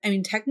I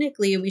mean,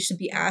 technically we should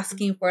be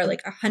asking for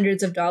like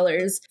hundreds of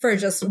dollars for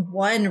just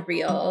one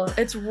reel.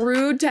 It's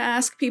rude to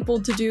ask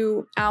people to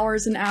do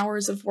hours and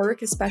hours of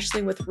work,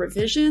 especially with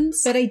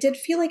revisions. But I did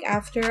feel like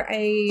after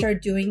I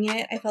started doing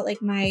it, I felt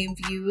like my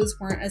views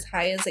weren't as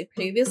high as they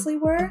previously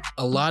were.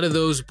 A lot of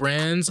those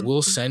brands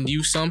will send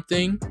you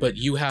something, but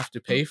you have to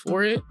pay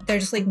for it. They're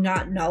just like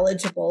not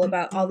knowledgeable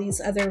about all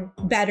these other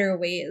better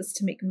ways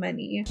to make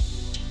money.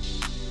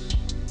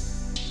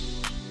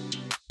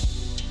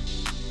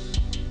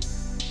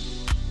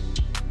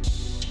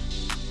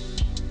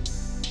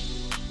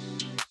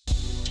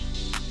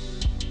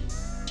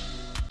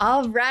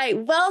 All right,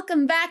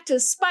 welcome back to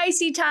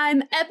Spicy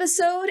Time,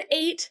 episode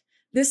 8.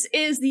 This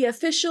is the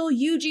official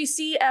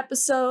UGC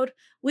episode.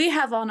 We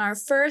have on our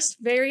first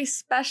very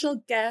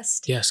special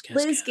guest,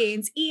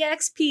 LizGainsEXP.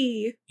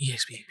 EXP.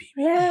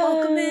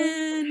 Welcome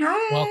in.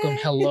 Hi. Welcome,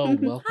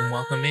 hello,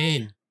 welcome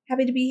in.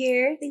 Happy to be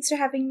here. Thanks for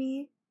having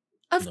me.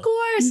 Of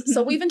course.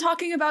 So we've been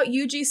talking about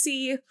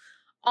UGC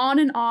on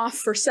and off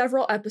for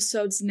several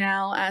episodes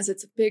now, as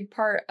it's a big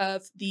part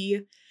of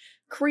the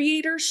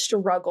creator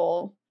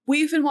struggle.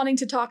 We've been wanting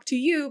to talk to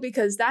you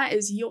because that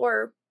is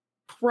your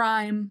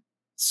prime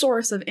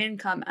source of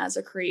income as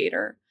a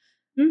creator.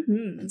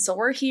 Mm-hmm. And so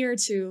we're here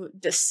to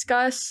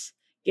discuss,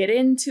 get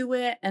into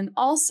it, and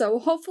also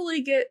hopefully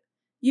get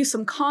you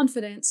some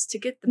confidence to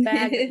get the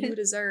bag that you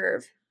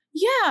deserve.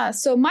 Yeah,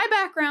 so my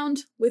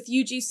background with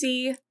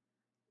UGC,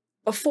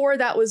 before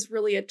that was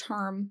really a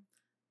term,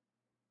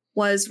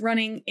 was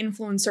running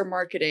influencer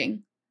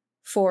marketing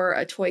for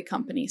a toy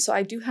company. So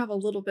I do have a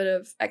little bit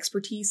of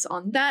expertise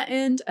on that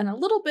end and a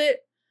little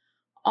bit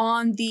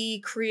on the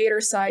creator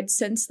side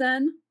since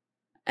then.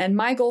 And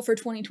my goal for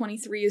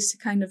 2023 is to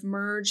kind of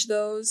merge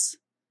those,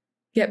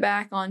 get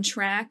back on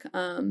track.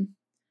 The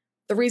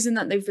reason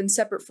that they've been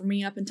separate for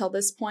me up until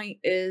this point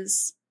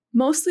is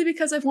mostly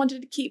because I've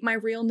wanted to keep my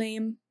real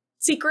name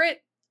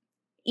secret,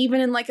 even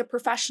in like a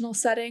professional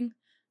setting.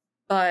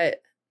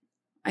 But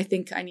I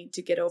think I need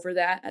to get over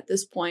that at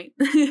this point.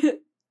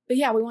 But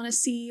yeah, we want to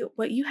see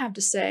what you have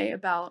to say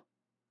about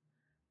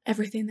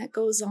everything that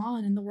goes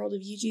on in the world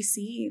of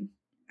UGC.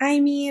 I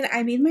mean,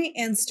 I made my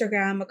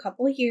Instagram a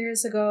couple of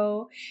years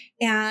ago,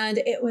 and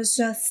it was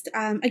just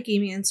a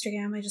gaming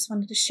Instagram. I just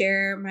wanted to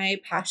share my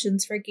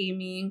passions for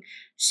gaming,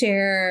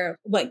 share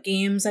what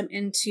games I'm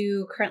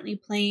into, currently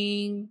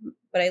playing,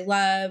 what I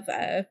love,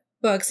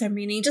 books I'm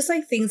reading, just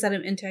like things that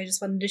I'm into. I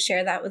just wanted to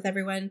share that with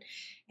everyone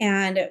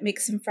and make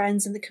some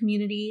friends in the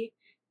community.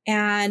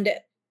 And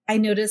I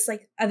noticed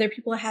like other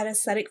people had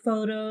aesthetic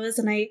photos,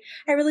 and I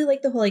really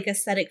like the whole like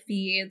aesthetic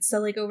feed. So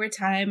like over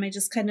time, I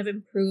just kind of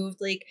improved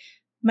like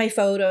my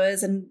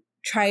photos and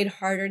tried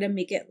harder to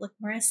make it look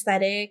more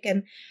aesthetic.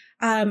 And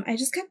I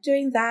just kept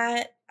doing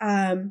that.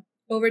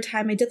 Over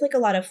time, I did like a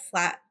lot of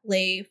flat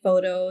lay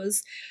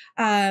photos.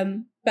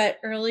 But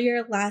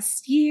earlier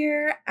last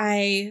year,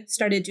 I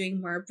started doing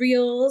more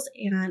reels,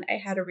 and I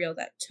had a reel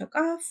that took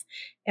off,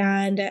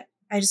 and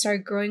I just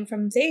started growing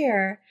from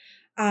there.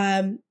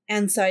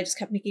 And so I just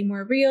kept making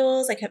more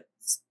reels.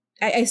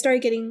 I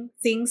started getting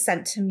things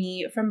sent to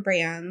me from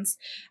brands.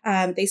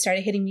 They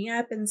started hitting me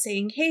up and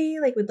saying, hey,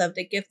 like, we'd love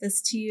to gift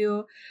this to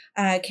you.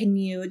 Can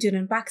you do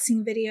an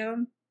unboxing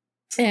video?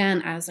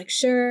 And I was like,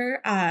 sure.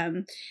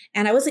 And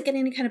I wasn't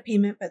getting any kind of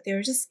payment, but they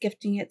were just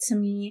gifting it to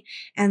me.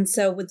 And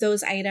so with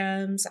those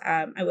items,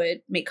 I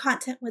would make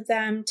content with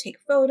them, take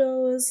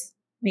photos,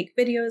 make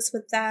videos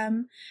with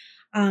them.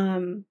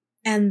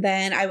 And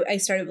then I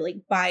started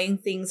like buying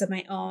things of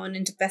my own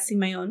and investing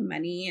my own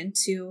money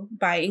into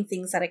buying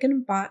things that I could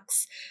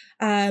unbox.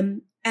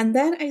 And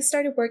then I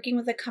started working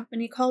with a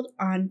company called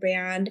On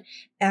Brand,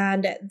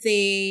 and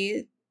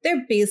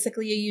they're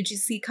basically a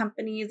UGC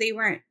company.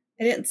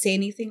 I didn't say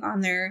anything on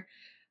their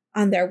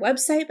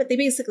website, but they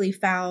basically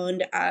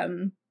found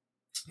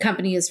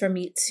companies for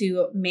me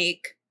to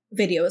make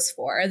videos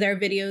for. There are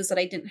videos that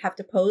I didn't have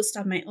to post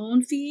on my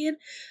own feed,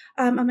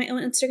 on my own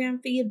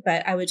Instagram feed,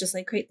 but I would just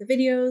like create the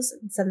videos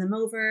and send them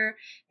over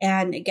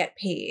and get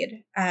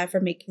paid for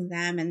making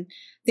them. And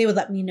they would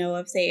let me know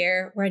if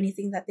there were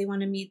anything that they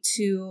wanted me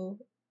to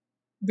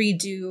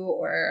redo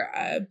or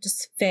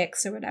just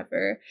fix or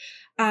whatever.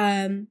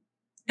 And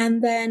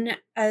then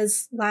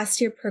as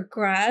last year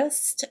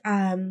progressed,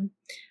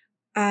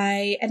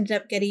 I ended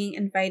up getting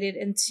invited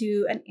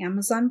into an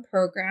Amazon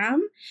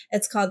program.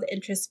 It's called the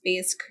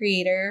Interest-Based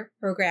Creator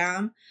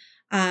Program,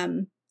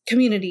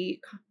 Community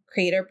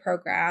Creator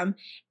Program.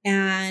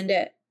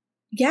 And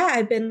yeah,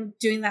 I've been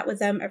doing that with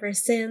them ever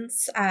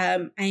since.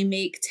 I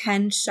make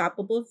 10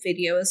 shoppable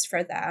videos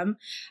for them.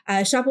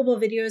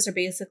 Shoppable videos are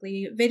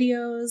basically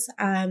videos.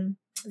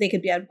 They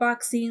could be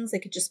unboxings. They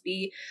could just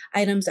be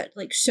items that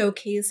like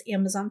showcase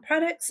Amazon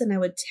products. And I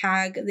would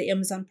tag the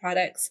Amazon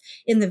products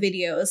in the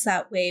videos.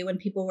 That way, when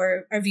people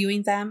are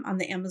viewing them on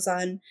the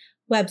Amazon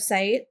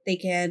website, they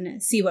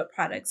can see what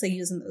products I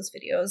use in those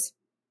videos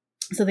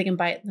so they can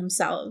buy it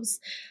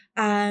themselves.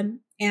 And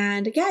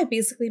yeah, I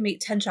basically make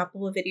 10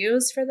 shoppable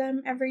videos for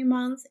them every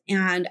month,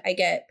 and I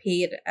get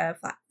paid a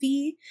flat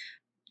fee.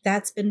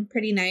 That's been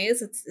pretty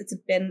nice. It's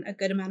been a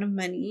good amount of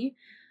money.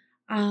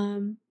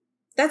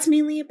 That's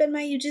mainly been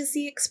my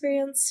UGC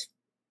experience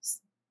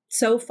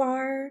so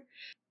far.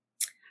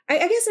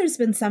 I guess there's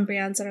been some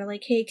brands that are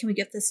like, hey, can we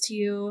get this to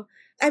you?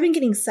 I've been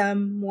getting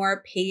some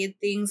more paid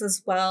things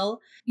as well.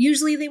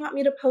 Usually they want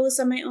me to post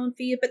on my own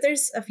feed, but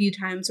there's a few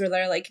times where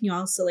they're like, can you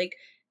also like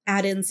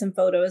add in some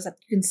photos that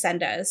you can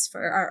send us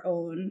for our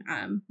own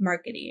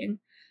marketing?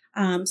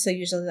 So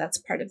usually that's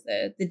part of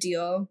the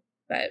deal.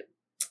 But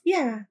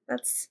yeah,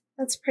 that's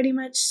pretty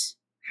much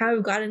how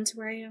I've gotten to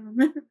where I am.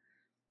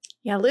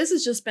 Yeah, Liz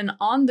has just been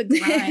on the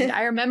grind.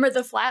 I remember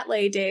the flat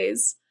lay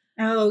days.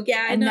 Oh,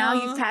 yeah, and now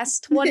you've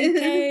passed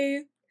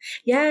 20K.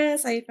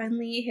 Yes, I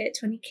finally hit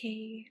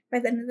 20K by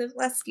the end of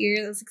last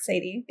year. That was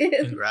exciting.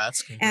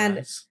 Congrats.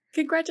 And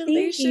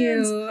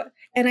congratulations. Thank you.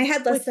 And I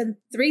had less than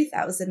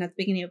 3,000 at the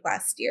beginning of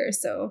last year.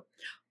 So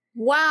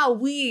wow,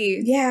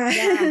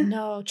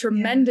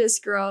 tremendous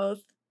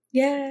growth.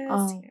 Yes.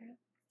 Oh.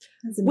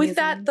 With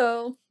that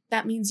though,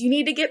 that means you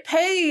need to get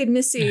paid,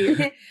 Missy.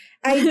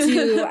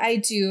 I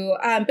do.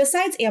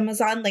 Besides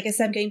Amazon, like I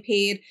said, I'm getting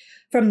paid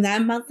from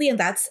them monthly, and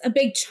that's a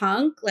big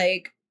chunk.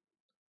 Like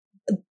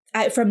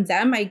from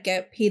them, I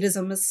get paid as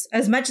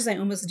much as I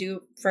almost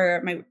do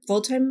for my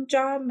full-time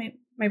job,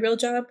 my real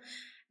job.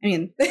 I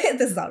mean,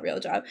 this is not a real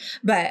job,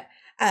 but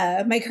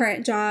my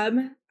current job.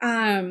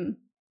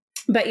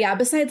 But yeah,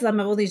 besides them,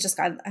 I've only just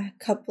got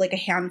a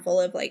handful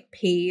of like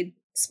paid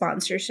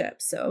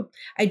sponsorships. So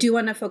I do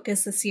want to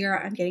focus this year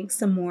on getting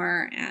some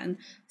more and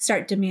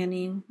start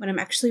demanding what I'm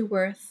actually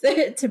worth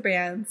to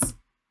brands.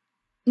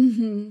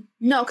 Mm-hmm.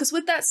 No, because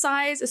with that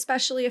size,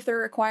 especially if they're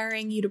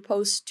requiring you to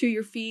post to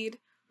your feed,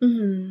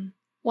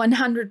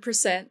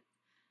 100%.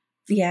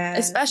 Yeah.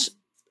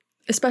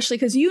 Especially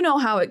because you know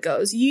how it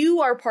goes.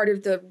 You are part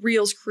of the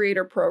Reels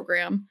Creator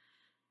Program.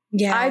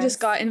 Yeah. I just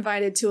got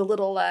invited to a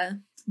little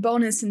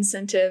bonus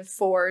incentive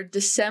for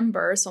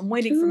December, so I'm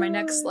waiting for my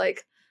next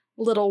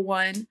little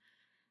one.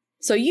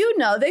 So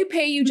they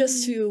pay you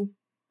just to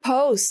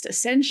post,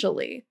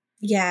 essentially.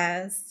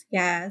 Yes.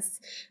 Yeah,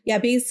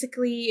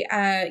 basically,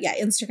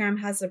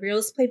 Instagram has a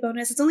Reels Play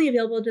bonus. It's only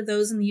available to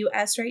those in the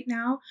US right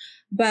now,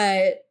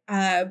 but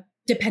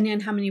depending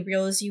on how many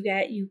Reels you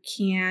get, you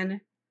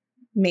can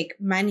make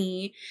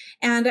money.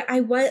 And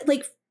I was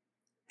like,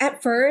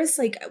 at first,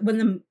 like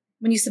when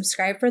you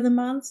subscribe for the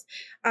month,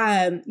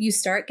 you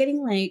start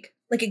getting like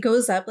it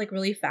goes up like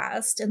really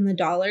fast in the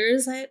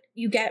dollars that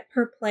you get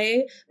per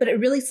play, but it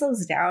really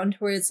slows down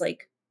towards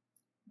like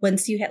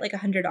once you hit like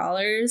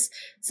 $100.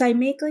 So I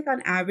make like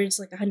on average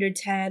like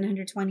 110,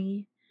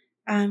 120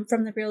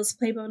 from the Reels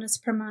Play bonus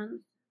per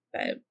month.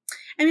 But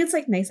I mean, it's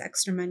like nice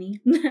extra money.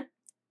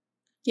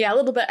 Yeah, a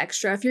little bit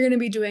extra if you're going to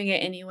be doing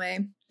it anyway.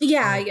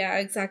 Yeah,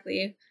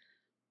 exactly.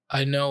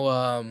 I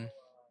know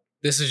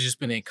this has just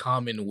been a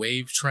common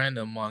wave trend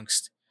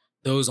amongst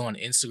those on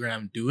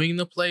Instagram doing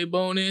the play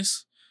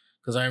bonus.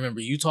 Because I remember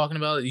you talking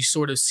about it. You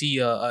sort of see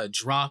a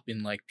drop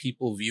in like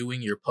people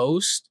viewing your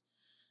post.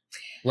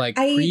 Like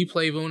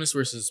pre-play bonus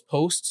versus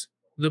post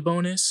the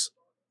bonus?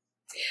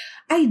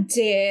 I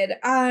did.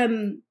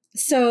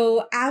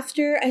 So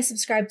after I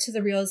subscribed to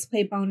the Reels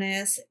Play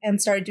bonus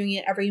and started doing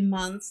it every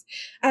month,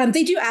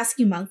 they do ask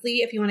you monthly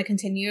if you want to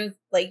continue.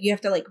 Like you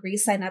have to like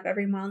re-sign up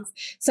every month.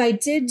 So I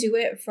did do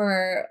it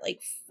for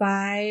like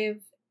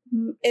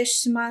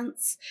 5-ish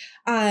months.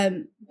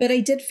 But I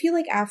did feel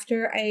like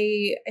after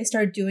I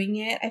started doing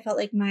it, I felt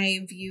like my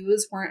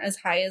views weren't as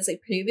high as they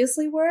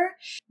previously were.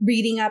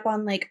 Reading up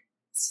on like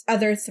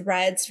other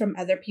threads from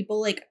other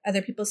people, like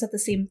other people said the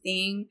same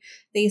thing.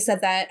 They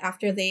said that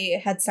after they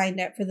had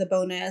signed up for the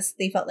bonus,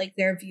 they felt like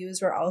their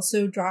views were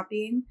also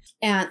dropping,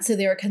 and so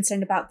they were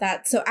concerned about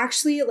that. So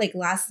actually like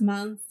last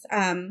month,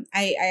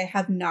 I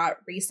have not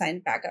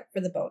re-signed back up for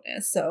the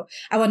bonus. So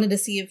I wanted to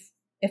see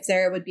if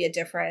there would be a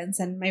difference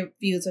and my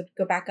views would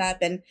go back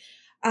up. And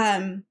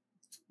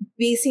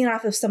basing it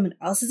off of someone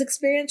else's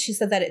experience, she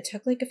said that it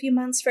took like a few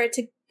months for it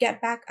to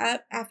get back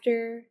up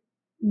after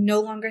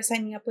no longer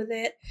signing up with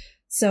it.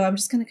 So I'm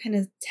just going to kind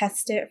of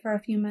test it for a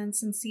few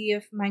months and see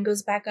if mine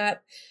goes back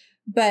up.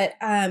 But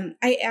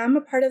I am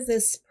a part of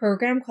this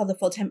program called the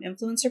Full-Time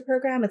Influencer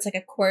Program. It's like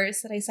a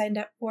course that I signed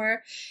up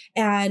for.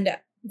 And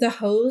the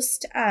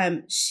host,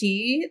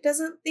 she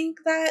doesn't think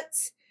that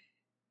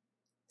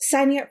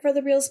signing up for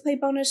the Reels Play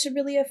bonus should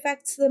really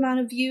affect the amount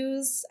of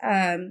views.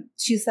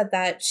 She said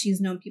that she's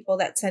known people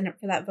that signed up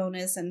for that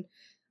bonus and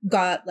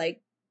got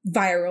like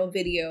viral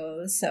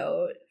videos.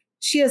 So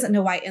she doesn't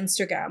know why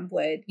Instagram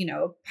would,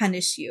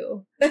 punish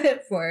you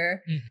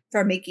for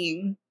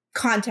making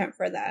content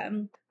for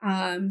them.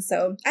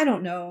 So I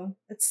don't know.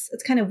 It's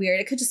kind of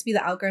weird. It could just be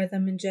the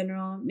algorithm in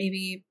general.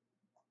 Maybe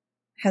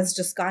has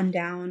just gone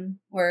down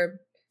or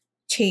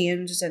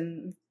changed,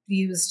 and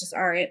views just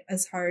aren't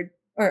as hard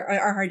or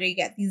are harder to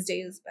get these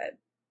days. But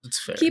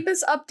that's fair. Keep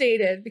us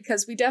updated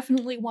because we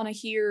definitely want to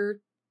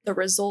hear the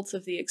results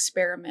of the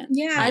experiment.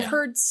 Yeah. I've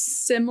heard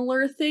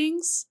similar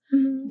things.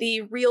 Mm-hmm.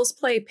 The Reels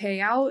Play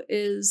payout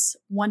is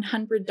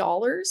 $100.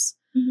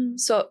 Mm-hmm.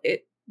 So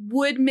it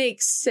would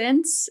make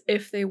sense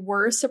if they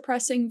were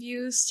suppressing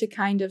views to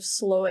kind of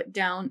slow it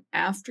down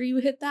after you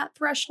hit that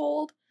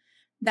threshold.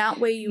 That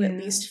way you at Yeah.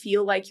 least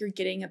feel like you're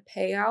getting a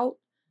payout,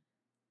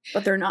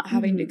 but they're not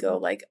having to go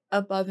like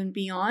above and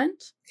beyond.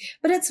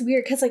 But it's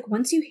weird because like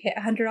once you hit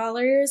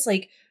 $100,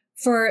 like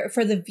for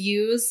the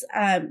views,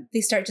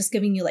 they start just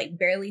giving you like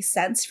barely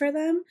cents for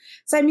them.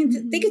 So I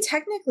mean, they could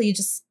technically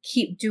just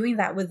keep doing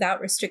that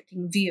without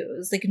restricting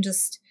views. They can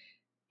just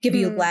give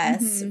you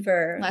less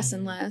for less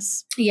and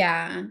less.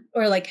 Yeah,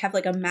 or like have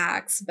like a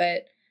max.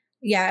 But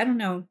yeah, I don't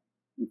know.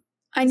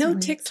 I know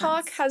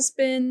TikTok has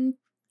been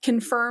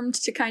confirmed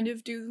to kind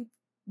of do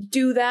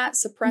that,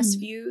 suppress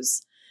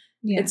views.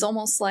 Yeah. It's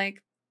almost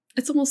like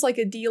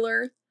a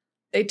dealer.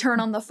 They turn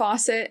on the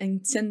faucet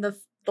and send the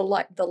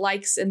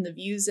likes and the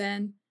views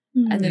in,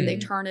 and then they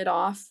turn it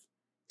off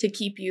to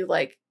keep you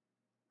like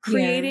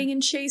creating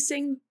and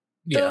chasing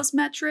those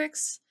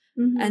metrics.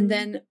 And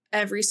then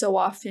every so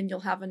often you'll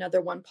have another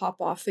one pop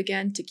off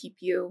again to keep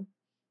you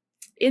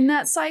in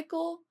that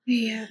cycle.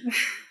 Yeah.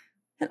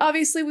 And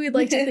obviously we'd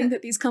like to think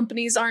that these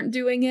companies aren't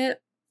doing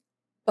it,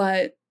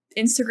 but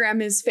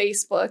Instagram is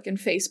Facebook, and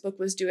Facebook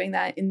was doing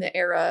that in the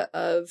era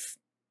of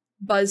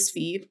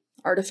BuzzFeed,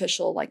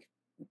 artificial like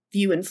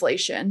view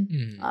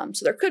inflation.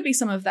 So there could be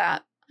some of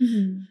that.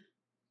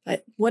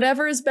 But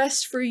whatever is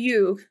best for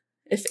you,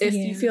 if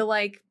you feel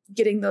like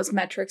getting those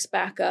metrics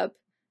back up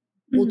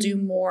will do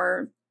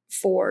more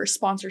for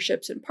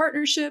sponsorships and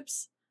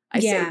partnerships, I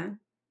say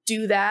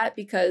do that,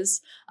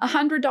 because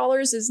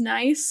 $100 is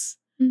nice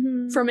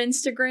from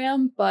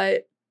Instagram,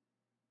 but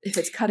if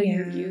it's cutting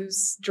your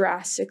views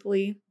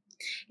drastically.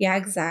 Yeah,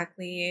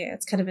 exactly.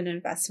 It's kind of an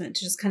investment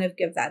to just kind of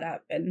give that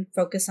up and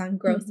focus on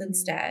growth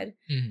instead.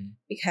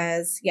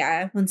 Because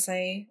once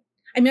I'm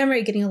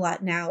already getting a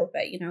lot now,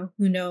 but you know,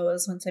 who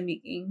knows once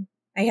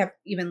I have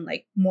even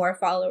like more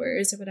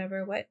followers or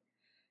whatever, what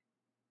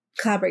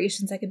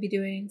collaborations I could be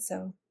doing.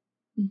 So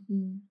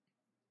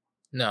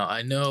no,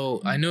 I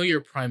know your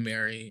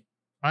primary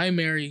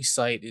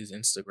site is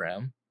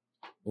Instagram,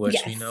 which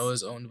we know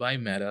is owned by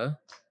Meta,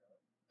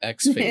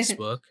 ex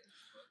Facebook.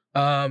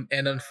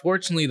 And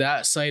unfortunately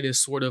that site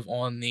is sort of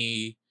on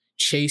the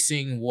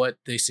chasing what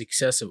the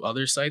success of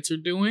other sites are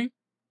doing.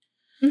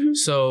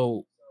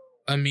 So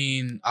I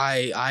mean,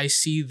 I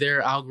see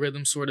their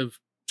algorithm sort of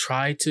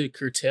try to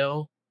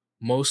curtail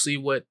mostly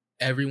what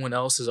everyone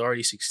else has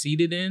already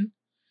succeeded in.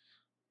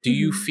 Do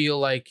you feel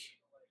like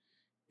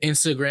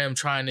Instagram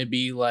trying to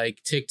be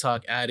like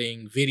TikTok,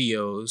 adding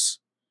videos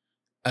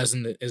as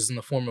in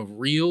the form of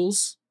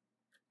reels,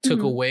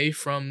 took away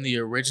from the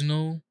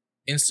original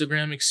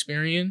Instagram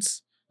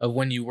experience of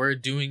when you were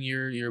doing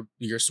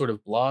your sort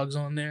of blogs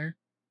on there?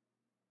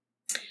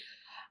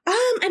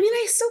 I mean,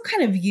 I still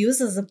kind of use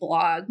as a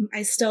blog.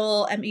 I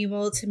still am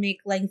able to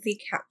make lengthy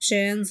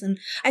captions, and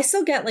I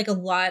still get like a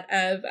lot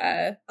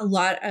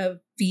of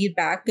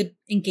feedback, good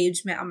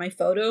engagement on my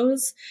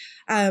photos.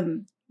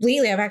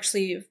 Lately, I've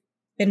actually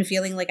been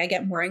feeling like I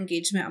get more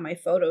engagement on my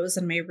photos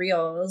and my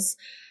reels.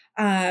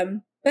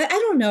 But I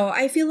don't know.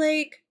 I feel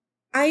like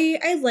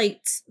I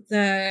liked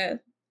the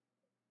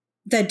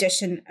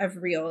addition of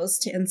reels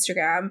to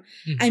Instagram.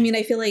 I mean,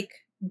 I feel like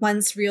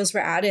once reels were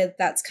added,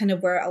 that's kind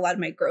of where a lot of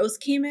my growth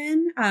came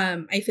in.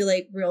 I feel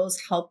like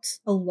reels helped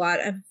a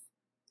lot of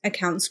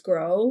accounts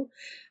grow.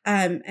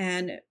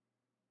 And,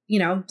 you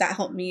know, that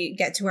helped me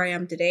get to where I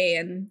am today,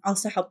 and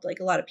also helped like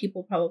a lot of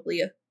people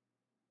probably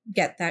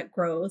get that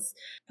growth.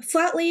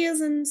 Flat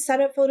lays and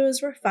setup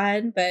photos were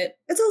fun, but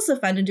it's also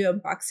fun to do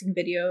unboxing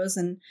videos.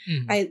 And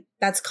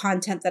that's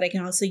content that I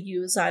can also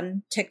use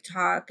on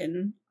TikTok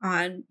and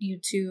on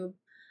YouTube,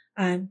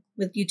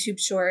 with YouTube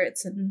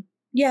Shorts. And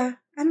yeah,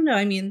 I don't know.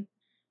 I mean,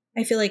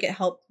 I feel like it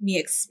helped me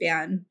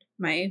expand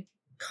my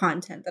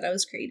content that I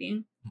was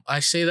creating. I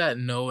say that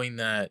knowing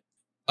that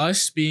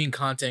us being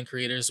content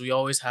creators, we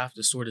always have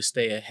to sort of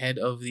stay ahead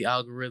of the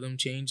algorithm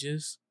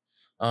changes.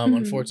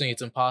 Unfortunately,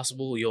 it's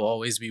impossible. You'll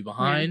always be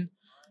behind.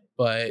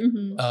 But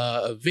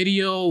a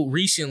video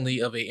recently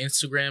of a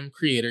Instagram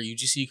creator,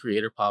 UGC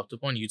creator, popped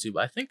up on YouTube.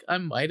 I think I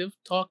might have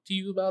talked to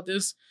you about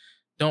this.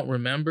 Don't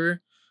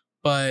remember.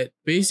 But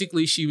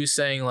basically, she was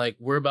saying, like,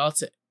 we're about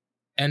to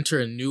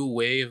enter a new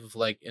wave of,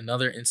 like,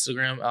 another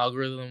Instagram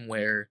algorithm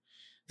where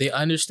they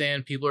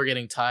understand people are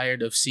getting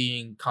tired of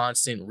seeing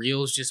constant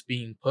reels just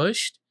being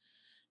pushed.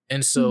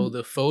 And so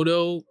the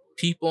photo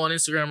people on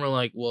Instagram are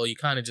like, well, you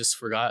kind of just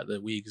forgot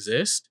that we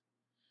exist.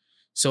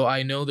 So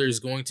I know there's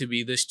going to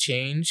be this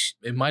change.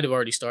 It might have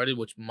already started,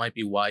 which might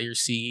be why you're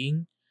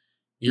seeing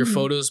your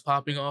photos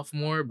popping off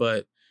more.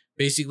 But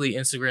basically,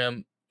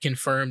 Instagram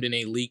confirmed in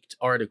a leaked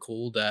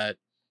article that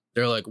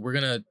they're like, we're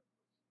going to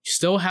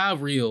still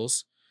have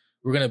reels.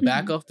 We're going to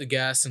back off the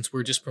gas since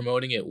we're just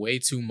promoting it way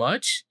too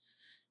much.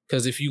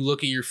 Because if you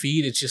look at your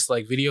feed, it's just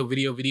like video,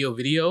 video, video,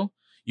 video.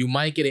 You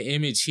might get an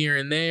image here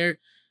and there.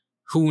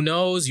 Who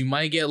knows? You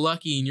might get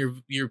lucky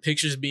and your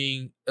pictures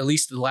being, at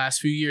least the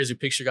last few years, your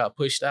picture got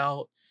pushed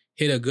out,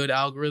 hit a good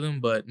algorithm,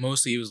 but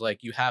mostly it was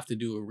like you have to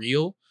do a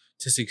reel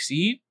to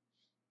succeed.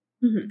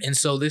 And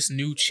so this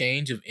new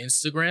change of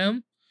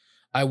Instagram,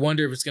 I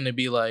wonder if it's going to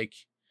be like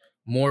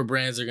more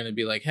brands are going to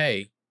be like,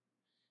 hey,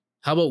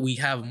 how about we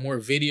have more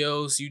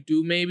videos? You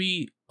do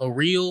maybe a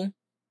reel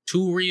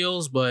two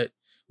reels, but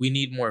we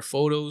need more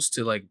photos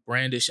to like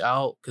brandish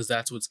out because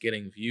that's what's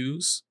getting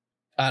views.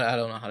 I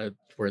don't know how to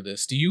word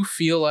this. Do you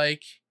feel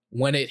like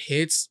when it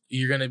hits,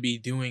 you're gonna be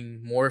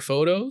doing more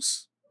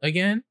photos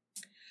again?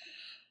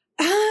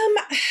 Um,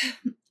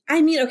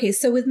 I mean, okay,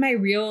 so with my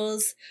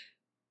reels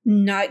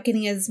not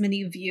getting as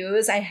many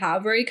views, I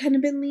have already kind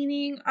of been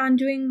leaning on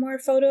doing more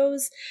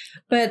photos,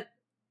 but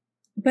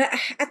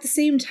at the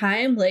same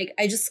time, like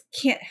I just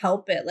can't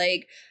help it.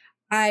 Like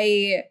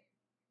I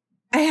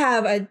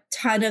have a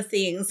ton of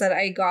things that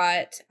I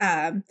got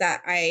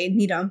that I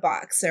need to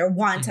unbox or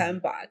want to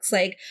unbox.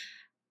 Like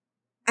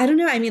I don't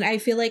know. I mean, I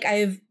feel like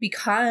I've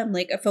become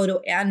like a photo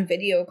and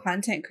video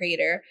content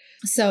creator.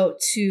 So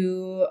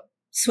to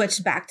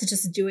switch back to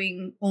just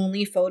doing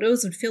only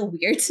photos would feel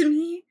weird to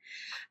me.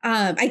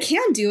 I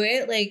can do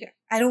it. Like,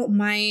 I don't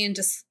mind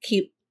just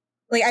keep,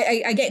 like,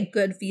 I get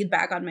good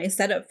feedback on my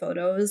setup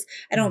photos.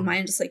 I don't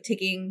mind just like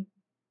taking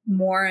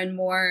more and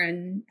more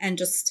and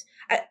just,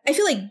 I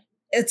feel like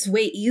it's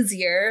way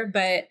easier,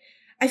 but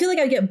I feel like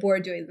I get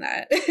bored doing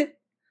that.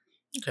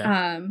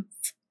 Okay.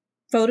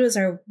 Photos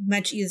are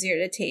much easier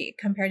to take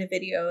compared to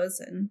videos.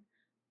 And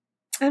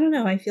I don't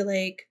know. I feel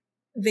like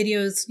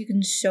videos, you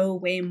can show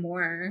way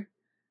more.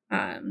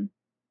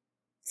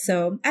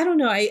 So I don't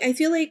know. I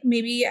feel like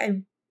maybe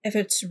if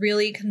it's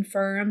really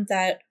confirmed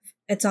that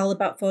it's all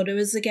about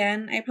photos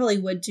again, I probably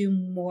would do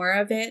more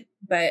of it,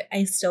 but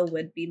I still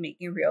would be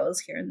making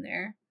reels here and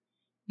there.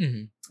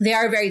 They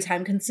are very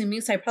time consuming,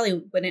 so I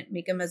probably wouldn't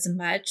make them as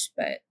much,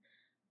 but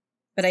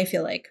I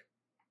feel like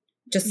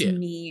just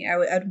me,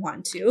 I'd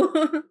want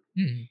to.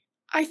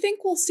 I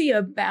think we'll see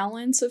a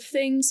balance of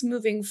things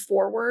moving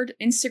forward.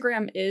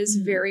 Instagram is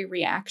very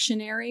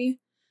reactionary.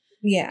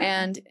 Yeah.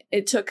 And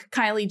it took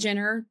Kylie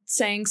Jenner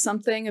saying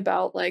something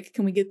about like,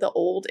 can we get the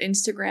old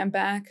Instagram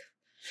back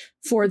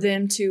for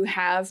them to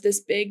have this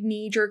big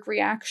knee-jerk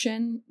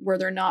reaction where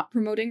they're not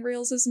promoting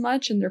reels as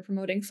much and they're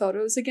promoting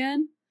photos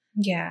again.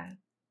 Yeah.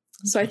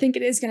 So I think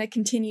it is going to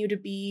continue to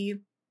be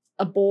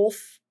a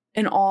both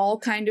and all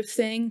kind of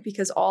thing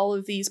because all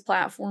of these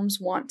platforms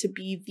want to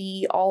be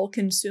the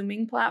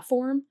all-consuming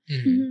platform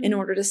in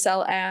order to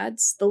sell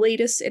ads. The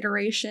latest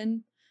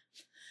iteration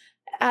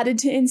added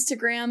to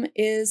Instagram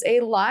is a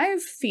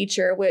live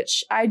feature,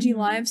 which IG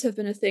Lives have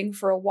been a thing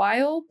for a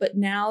while, but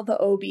now the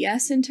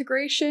OBS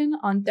integration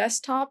on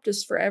desktop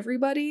just for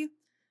everybody,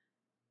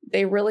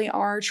 they really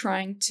are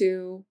trying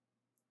to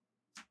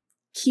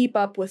keep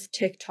up with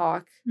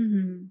TikTok,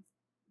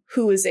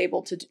 who is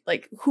able to,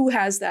 like, who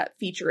has that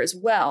feature as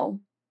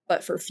well,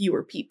 but for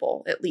fewer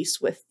people, at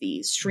least with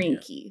the stream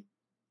key.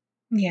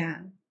 Yeah.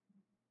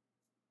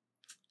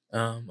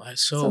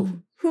 So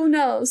who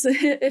knows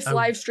if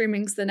live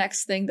streaming's the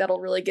next thing that'll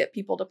really get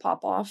people to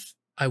pop off.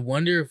 I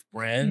wonder if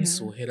brands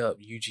will hit up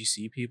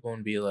UGC people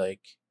and be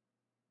like,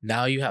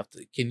 now you have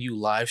to, can you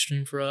live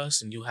stream for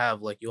us? And you'll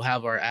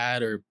have our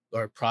ad or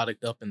our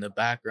product up in the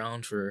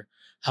background for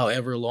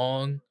however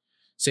long,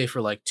 say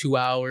for like 2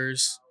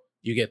 hours,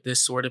 you get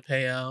this sort of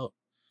payout.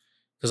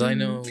 Because I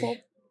know,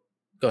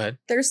 go ahead.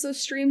 There's those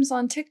streams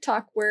on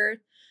TikTok where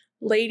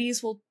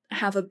ladies will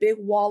have a big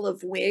wall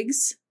of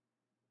wigs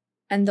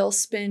and they'll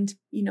spend,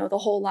 the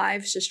whole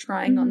lives just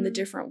trying on the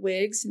different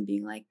wigs and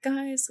being like,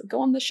 guys, go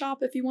on the shop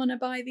if you want to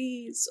buy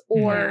these.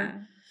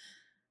 Or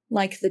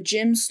like the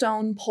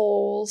gemstone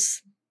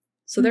poles.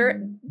 So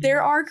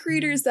there are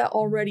creators that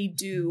already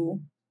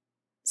do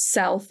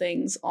sell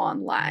things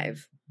on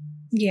live.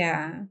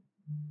 Yeah.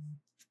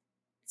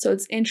 So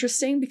it's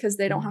interesting because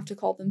they don't have to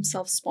call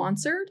themselves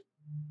sponsored.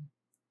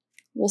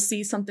 We'll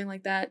see something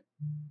like that.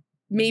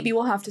 Maybe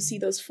we'll have to see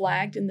those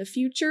flagged in the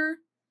future.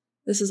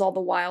 This is all the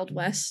Wild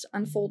West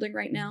unfolding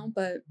right now,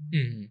 but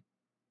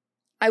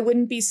I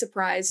wouldn't be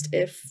surprised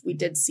if we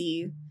did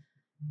see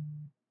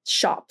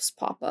shops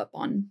pop up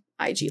on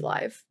IG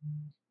Live.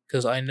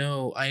 Because I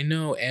know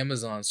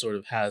Amazon sort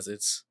of has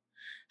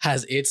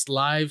its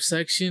live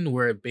section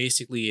where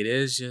basically it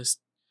is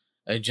just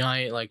a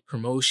giant like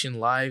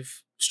promotion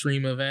live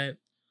stream event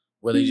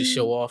where they just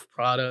show off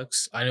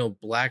products. I know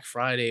Black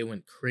Friday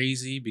went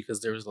crazy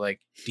because there was like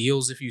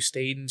deals if you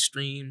stayed in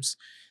streams.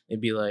 It'd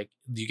be like,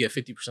 you get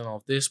 50%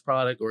 off this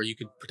product, or you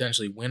could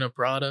potentially win a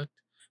product.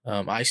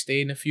 I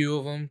stayed in a few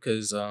of them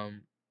because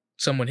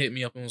someone hit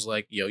me up and was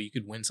like, yo, you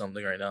could win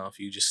something right now if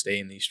you just stay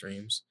in these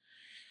streams.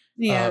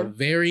 Yeah.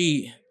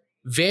 Very,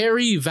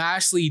 very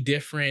vastly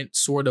different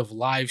sort of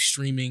live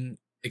streaming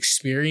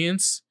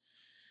experience.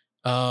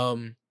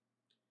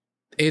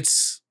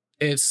 It's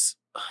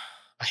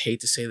I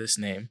hate to say this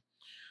name,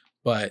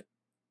 but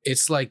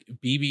it's like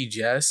BB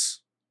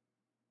Jess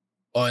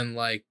on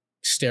like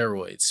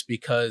steroids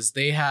because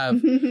they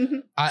have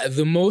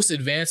the most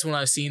advanced one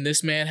I've seen.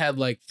 This man had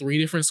like 3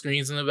 different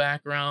screens in the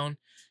background.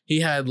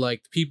 He had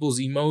like people's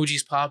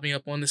emojis popping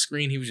up on the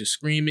screen. He was just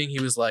screaming. He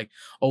was like,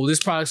 oh,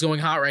 this product's going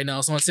hot right now.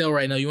 It's on sale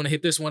right now. You want to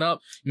hit this one up?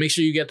 Make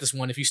sure you get this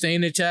one. If you stay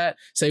in the chat,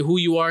 say who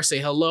you are, say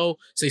hello,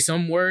 say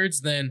some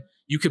words, then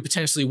you could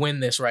potentially win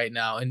this right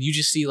now. And you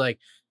just see like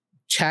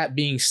chat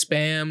being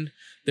spammed.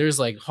 There's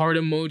like heart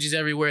emojis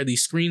everywhere.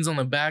 These screens on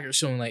the back are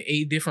showing like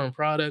 8 different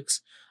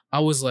products. I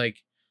was like,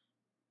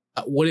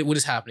 what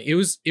is happening? It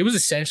was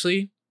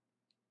essentially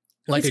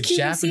like it's a QVC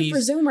Japanese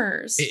for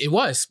Zoomers. It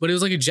was, but it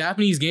was like a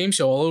Japanese game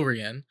show all over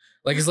again.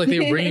 Like it's like they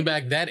were bringing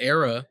back that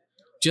era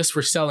just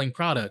for selling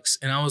products,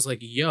 and I was like,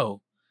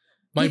 yo,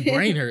 my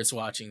brain hurts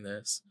watching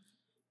this.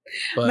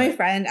 But my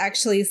friend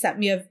actually sent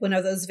me one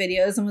of those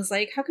videos and was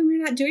like, how come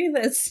you're not doing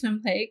this? And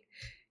I'm like,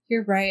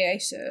 you're right, I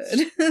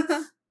should.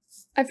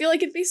 I feel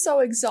like it'd be so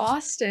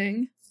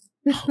exhausting.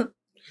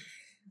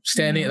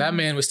 that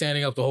man was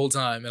standing up the whole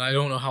time, and I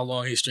don't know how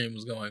long his stream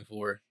was going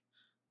for.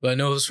 But I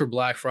know it was for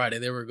Black Friday.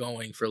 They were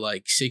going for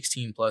like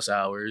 16 plus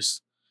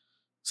hours.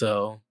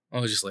 So I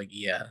was just like,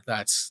 yeah,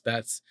 that's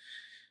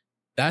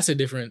a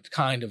different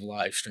kind of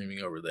live streaming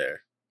over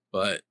there.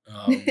 But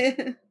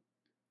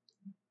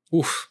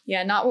oof.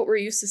 Yeah, not what we're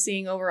used to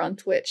seeing over on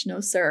Twitch. No,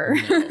 sir.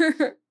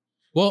 No.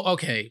 Well,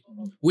 okay.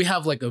 We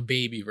have like a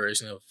baby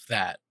version of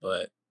that,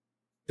 but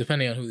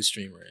depending on who the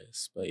streamer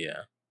is. But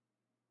yeah.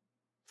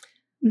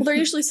 Well, they're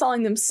usually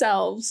selling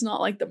themselves,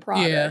 not like the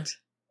product.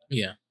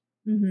 Yeah.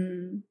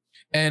 Mm-hmm.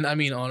 And I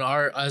mean, on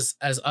our as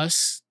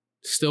us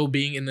still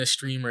being in the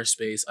streamer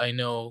space, I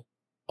know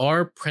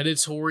our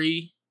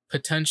predatory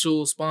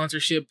potential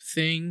sponsorship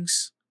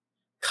things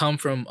come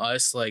from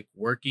us like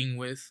working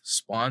with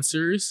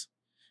sponsors,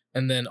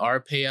 and then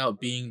our payout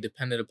being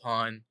dependent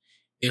upon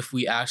if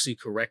we actually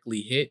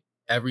correctly hit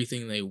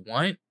everything they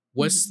want.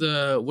 What's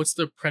the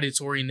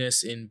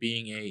predatoriness in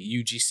being a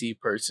UGC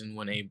person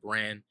when a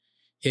brand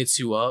hits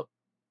you up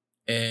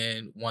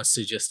and wants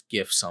to just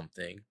gift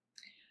something?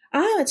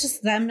 It's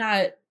just them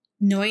not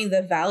knowing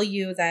the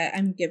value that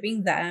I'm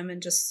giving them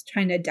and just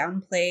trying to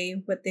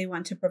downplay what they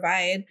want to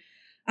provide.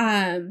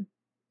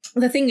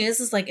 The thing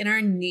is like in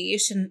our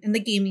niche and in the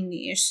gaming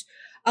niche,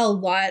 a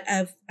lot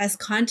of us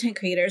content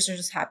creators are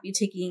just happy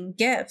taking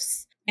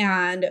gifts,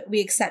 and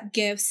we accept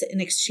gifts in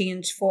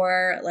exchange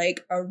for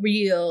like a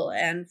reel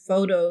and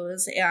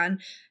photos, and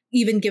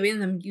even giving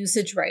them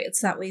usage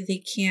rights. That way they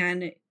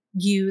can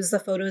use the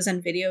photos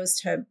and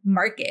videos to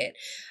market.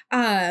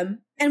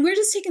 And we're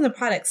just taking the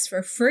products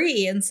for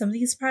free. And some of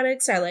these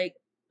products are like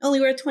only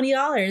worth $20,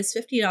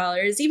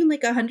 $50, even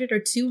like $100 or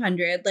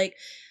 $200. Like,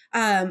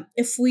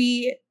 if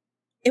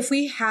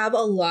we have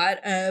a lot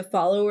of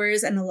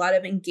followers and a lot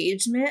of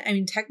engagement, I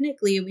mean,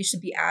 technically we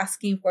should be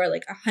asking for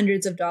like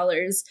hundreds of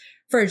dollars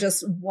for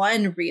just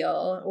one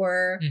reel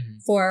or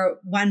for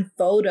one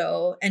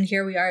photo. And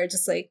here we are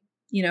just like,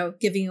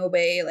 giving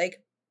away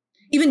like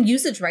even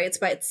usage rights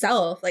by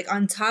itself, like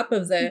on top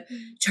of the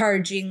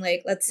charging,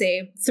 like, let's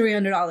say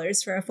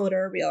 $300 for a photo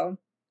or reel.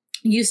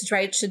 Usage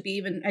rights should be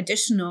even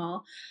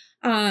additional.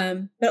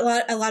 But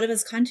a lot of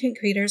us content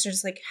creators are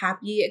just like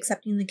happy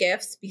accepting the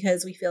gifts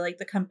because we feel like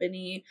the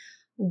company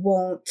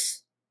won't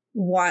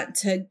want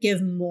to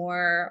give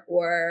more,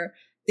 or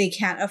they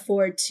can't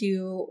afford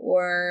to,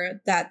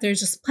 or that there's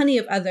just plenty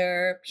of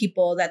other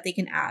people that they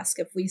can ask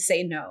if we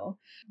say no.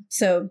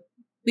 So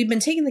we've been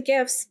taking the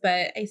gifts,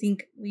 but I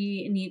think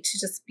we need to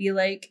just be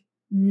like,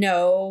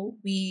 no,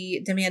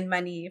 we demand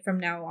money from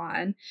now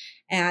on.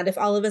 And if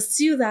all of us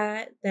do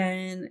that,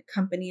 then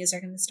companies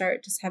are going to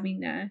start just having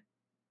to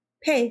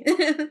pay.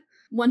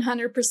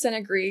 100%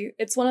 agree.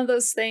 It's one of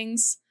those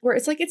things where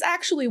it's like, it's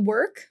actually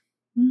work.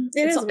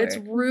 It's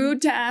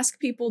rude to ask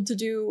people to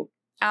do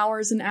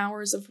hours and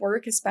hours of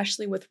work,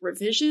 especially with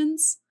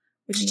revisions,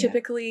 which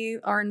typically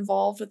are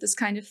involved with this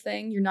kind of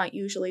thing. You're not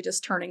usually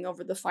just turning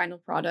over the final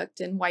product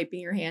and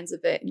wiping your hands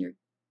of it and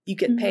you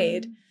get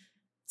paid.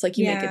 It's like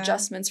you make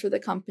adjustments for the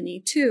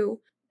company too.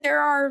 There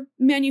are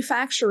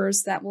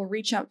manufacturers that will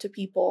reach out to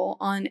people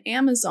on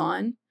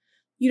Amazon.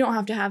 You don't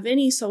have to have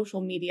any social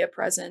media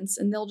presence,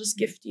 and they'll just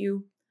gift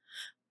you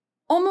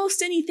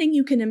almost anything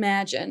you can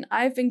imagine.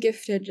 I've been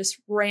gifted just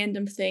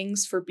random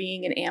things for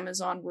being an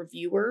Amazon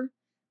reviewer,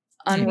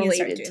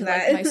 unrelated to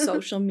like my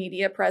social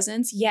media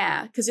presence.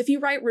 Yeah, because if you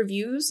write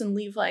reviews and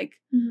leave like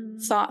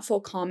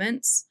thoughtful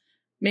comments,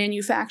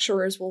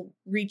 manufacturers will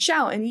reach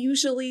out, and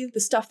usually the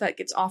stuff that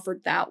gets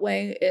offered that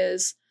way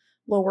is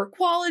lower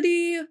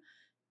quality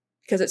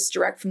because it's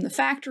direct from the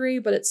factory,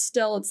 but it's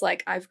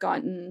like I've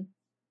gotten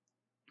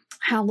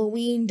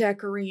Halloween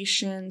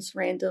decorations,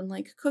 random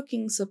like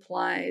cooking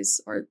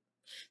supplies, or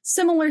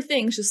similar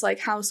things, just like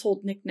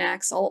household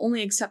knickknacks. I'll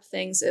only accept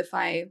things if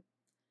I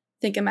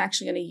think I'm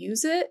actually going to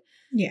use it.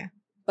 Yeah.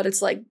 But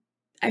it's like,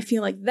 I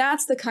feel like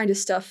that's the kind of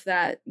stuff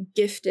that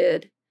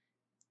gifted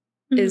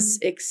is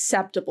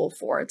acceptable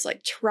for. It's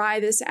like, try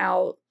this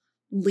out,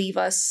 leave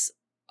us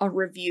a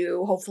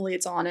review. Hopefully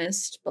it's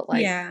honest, but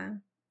like,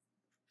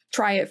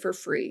 try it for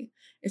free.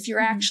 If you're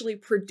actually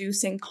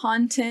producing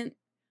content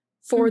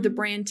for the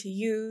brand to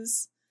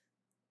use,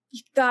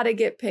 you gotta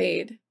get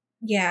paid.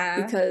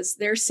 Yeah. Because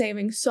they're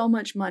saving so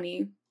much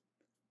money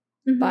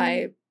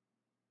by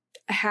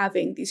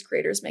having these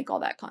creators make all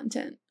that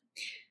content.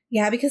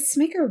 Yeah, because to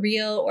make a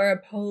reel or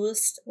a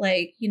post,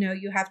 like,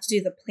 you have to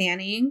do the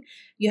planning,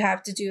 you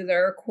have to do the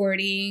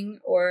recording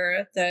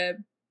or the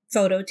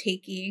photo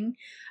taking.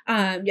 You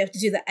have to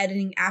do the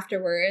editing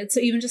afterwards. So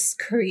even just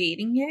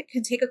creating it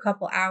can take a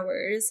couple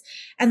hours.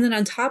 And then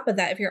on top of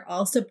that, if you're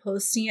also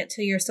posting it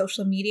to your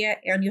social media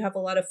and you have a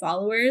lot of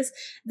followers,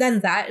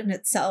 then that in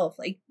itself,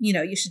 like, you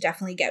know, you should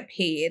definitely get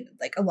paid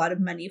like a lot of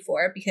money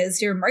for it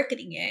because you're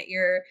marketing it.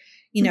 You're,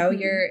 you know,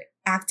 you're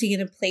acting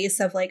in a place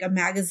of like a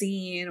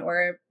magazine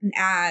or an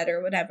ad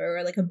or whatever,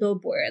 or like a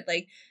billboard,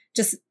 like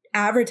just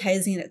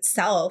advertising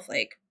itself,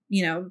 like,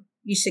 you know,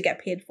 you should get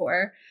paid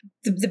for.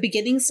 The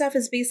beginning stuff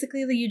is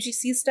basically the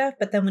UGC stuff,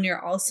 but then when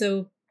you're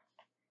also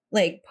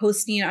like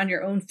posting it on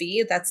your own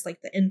feed, that's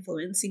like the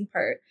influencing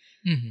part.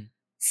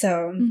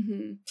 So,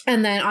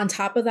 and then on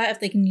top of that, if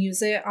they can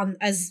use it on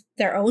as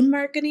their own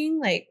marketing,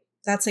 like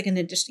that's like an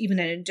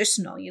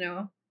additional, you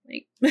know,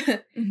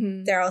 like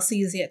they're also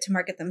using it to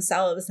market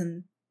themselves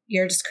and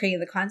you're just creating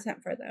the content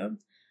for them.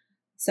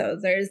 So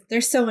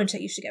there's so much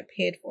that you should get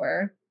paid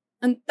for.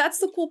 And that's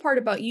the cool part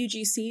about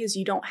UGC is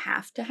you don't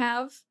have to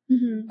have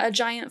a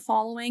giant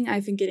following.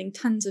 I've been getting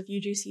tons of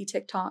UGC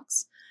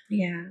TikToks.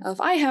 Yeah.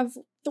 If I have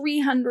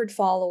 300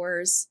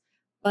 followers,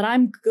 but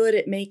I'm good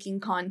at making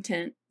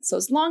content. So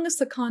as long as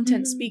the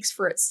content speaks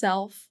for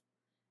itself,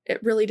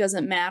 it really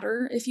doesn't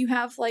matter if you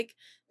have like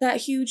that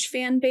huge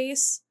fan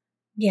base.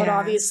 Yeah. But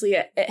obviously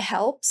it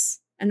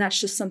helps. And that's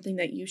just something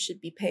that you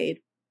should be paid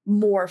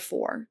more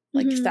for.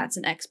 Like if that's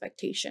an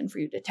expectation for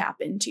you to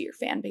tap into your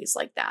fan base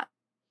like that.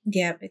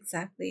 Yep,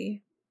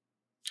 exactly.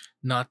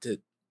 Not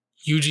that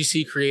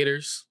UGC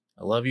creators,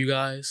 I love you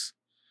guys,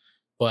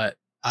 but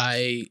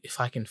if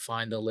I can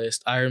find a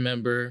list, I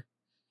remember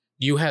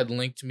you had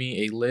linked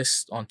me a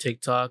list on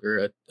TikTok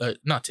or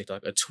not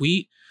TikTok, a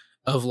tweet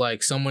of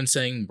like someone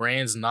saying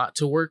brands not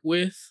to work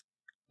with.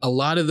 A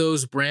lot of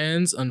those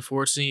brands,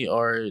 unfortunately,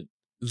 are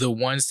the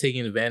ones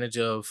taking advantage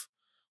of,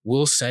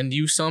 we'll send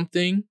you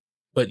something,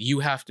 but you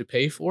have to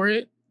pay for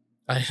it.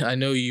 I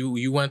know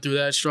you went through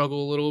that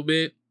struggle a little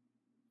bit.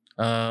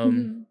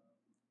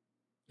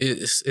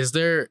 Is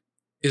there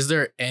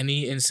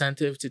any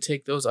incentive to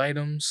take those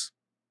items?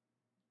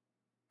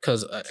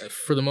 Because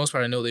for the most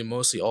part, I know they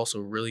mostly also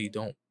really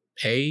don't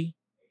pay.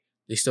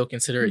 They still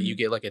consider it, you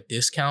get like a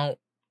discount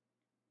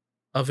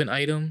of an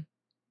item.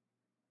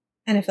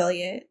 An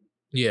affiliate.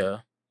 Yeah.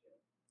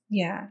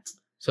 Yeah.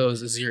 So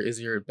is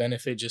your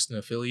benefit just an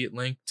affiliate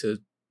link to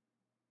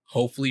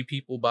hopefully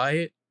people buy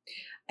it?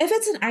 If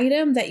it's an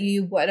item that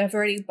you would have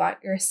already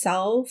bought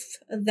yourself,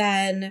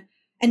 then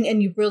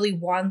and you really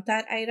want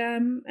that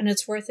item and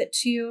it's worth it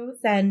to you,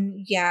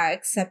 then yeah,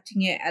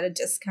 accepting it at a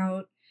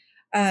discount,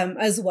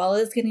 as well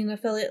as getting an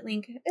affiliate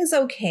link is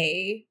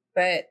okay.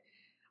 But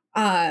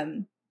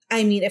I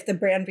mean, if the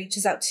brand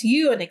reaches out to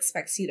you and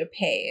expects you to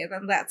pay,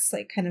 then that's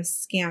like kind of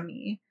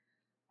scammy.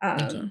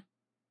 Okay.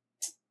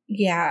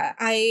 Yeah,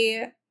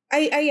 I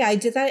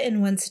did that in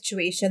one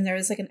situation. There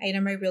was like an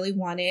item I really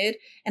wanted,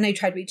 and I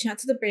tried reaching out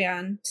to the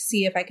brand to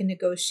see if I can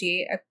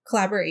negotiate a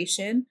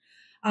collaboration.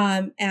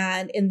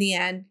 And in the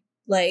end,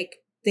 like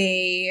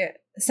they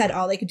said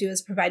all they could do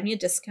is provide me a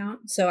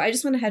discount. So I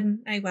just went ahead and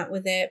I went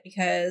with it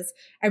because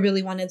I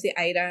really wanted the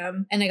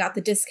item and I got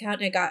the discount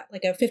and I got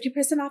like a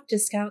 50% off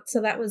discount.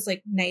 So that was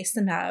like nice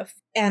enough.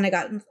 And I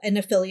got an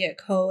affiliate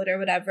code or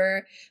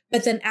whatever.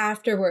 But then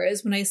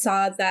afterwards, when I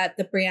saw that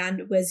the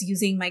brand was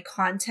using my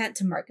content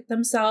to market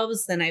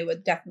themselves, then I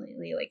would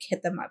definitely like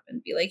hit them up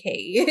and be like,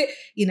 hey,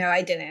 you know,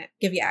 I didn't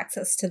give you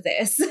access to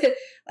this.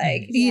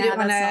 Like, you didn't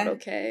want to, that's not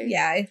okay.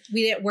 Yeah,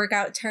 we didn't work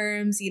out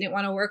terms. You didn't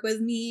want to work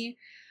with me.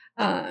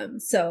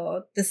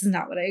 So this is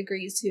not what I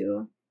agreed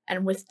to.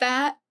 And with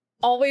that,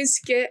 always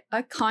get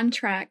a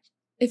contract.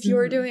 If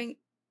you're doing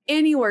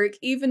any work,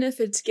 even if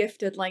it's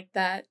gifted like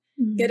that,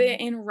 get it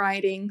in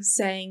writing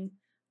saying,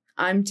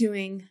 I'm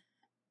doing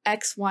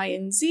X, Y,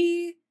 and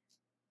Z.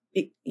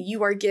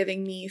 You are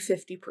giving me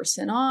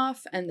 50%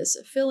 off and this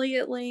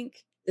affiliate link.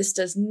 This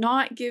does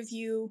not give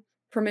you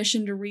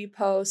permission to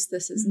repost.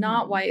 This is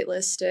not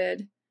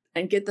whitelisted.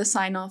 And get the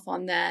sign off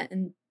on that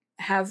and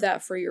have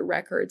that for your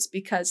records,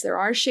 because there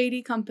are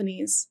shady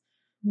companies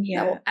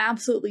that will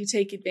absolutely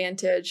take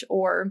advantage.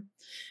 Or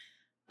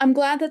I'm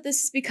glad that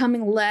this is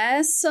becoming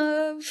less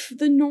of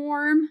the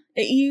norm.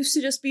 It used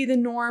to just be the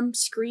norm,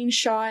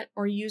 screenshot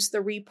or use the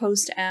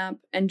repost app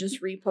and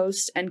just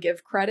repost and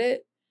give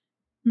credit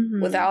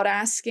without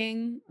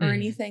asking or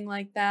anything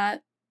like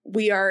that.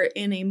 We are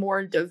in a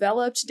more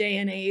developed day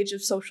and age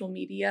of social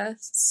media,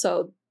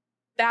 so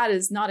that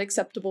is not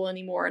acceptable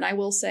anymore. And I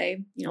will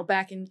say, you know,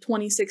 back in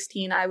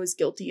 2016, I was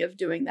guilty of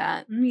doing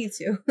that. Me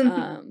too.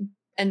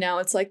 And now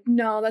it's like,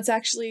 no, that's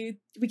actually,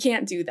 we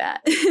can't do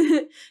that.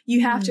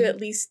 You have to at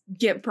least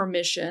get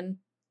permission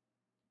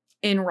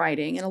in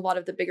writing. And a lot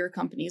of the bigger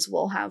companies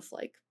will have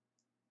like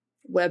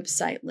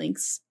website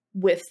links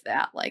with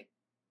that, like,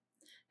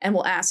 and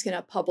will ask in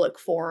a public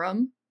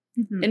forum.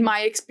 In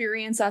my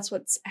experience, that's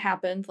what's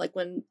happened. Like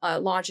when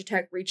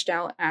Logitech reached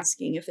out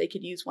asking if they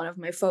could use one of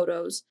my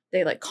photos,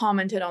 they like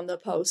commented on the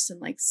post and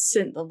like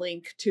sent the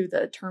link to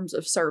the terms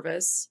of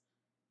service.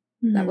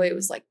 That way it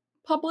was like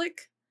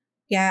public.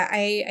 Yeah,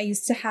 I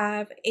used to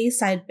have a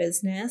side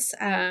business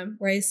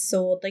where I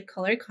sold like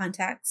colored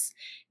contacts.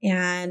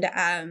 And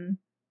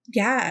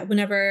yeah,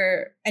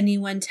 whenever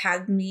anyone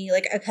tagged me,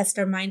 like a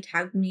customer of mine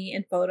tagged me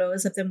in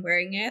photos of them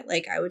wearing it,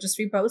 like I would just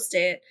repost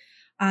it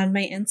on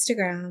my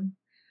Instagram.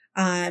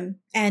 And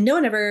no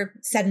one ever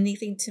said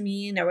anything to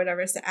me. No one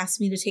ever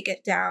asked me to take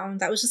it down.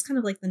 That was just kind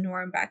of like the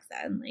norm back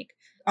then. Like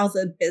all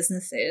the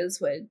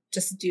businesses would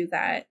just do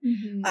that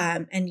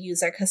and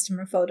use our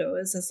customer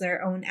photos as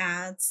their own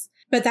ads.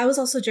 But that was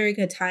also during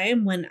a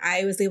time when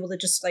I was able to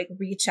just like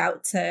reach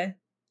out to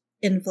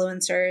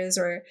influencers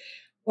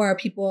or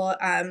people,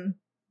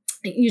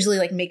 usually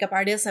like makeup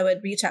artists. I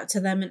would reach out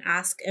to them and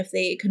ask if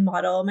they could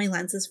model my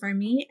lenses for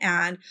me.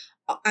 And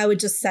I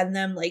would just send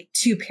them like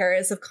 2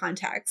 pairs of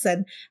contacts.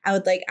 And I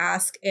would like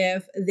ask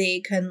if they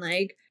can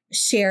like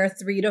share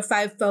 3 to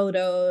 5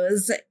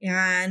 photos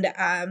and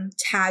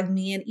tag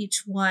me in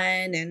each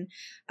one and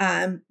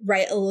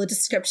write a little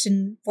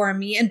description for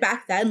me. And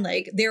back then,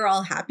 like they were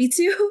all happy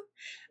to.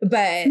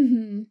 But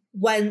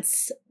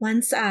once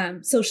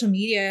social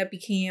media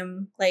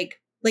became like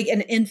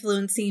an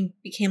influencing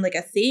became like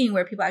a thing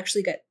where people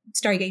actually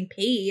started getting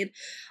paid,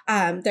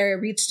 there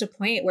reached a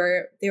point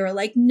where they were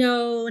like,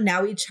 no,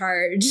 now we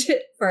charge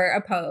for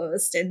a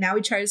post and now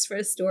we charge for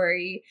a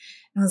story.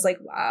 And I was like,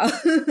 wow.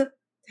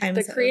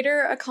 The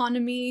creator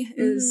economy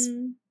is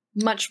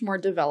much more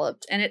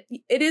developed, and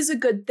it is a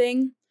good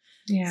thing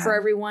for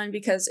everyone,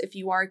 because if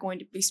you are going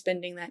to be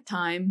spending that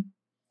time,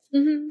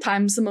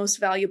 time's the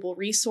most valuable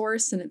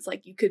resource, and it's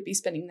like you could be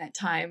spending that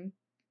time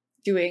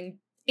doing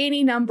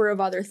any number of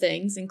other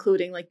things,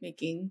 including like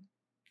making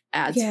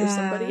ads for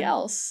somebody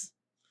else.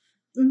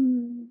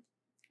 And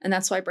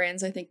that's why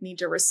brands, I think, need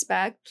to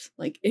respect,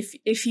 like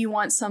if you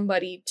want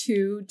somebody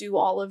to do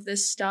all of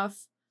this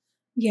stuff,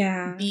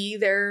 be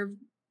their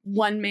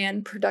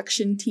one-man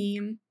production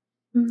team,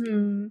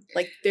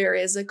 like there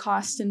is a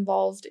cost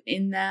involved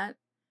in that.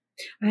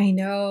 I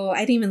know. I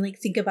didn't even like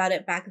think about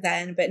it back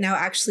then, but now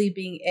actually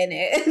being in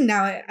it,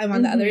 now I'm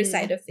on the other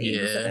side of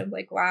things, and I'm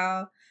like,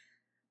 wow,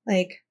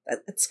 like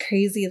that's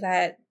crazy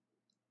that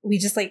we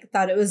just like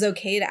thought it was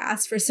okay to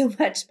ask for so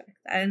much back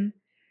then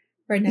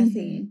for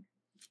nothing.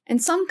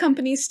 And some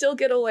companies still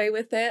get away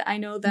with it. I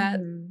know that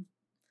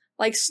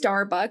like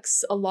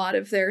Starbucks, a lot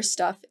of their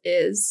stuff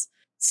is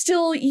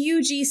still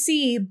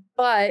UGC,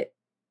 but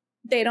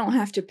they don't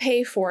have to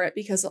pay for it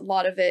because a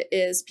lot of it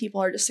is people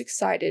are just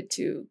excited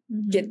to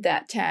get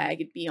that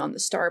tag and be on the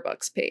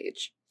Starbucks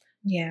page.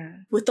 Yeah.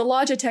 With the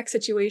Logitech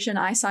situation,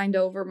 I signed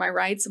over my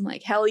rights. I'm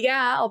like, hell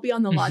yeah, I'll be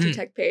on the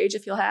Logitech page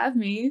if you'll have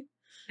me.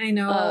 I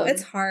know.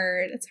 It's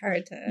hard. It's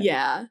hard to.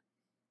 Yeah.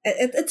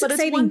 It's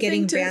exciting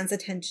getting brands'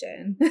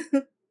 attention.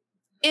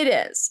 It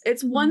is.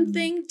 It's one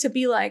thing to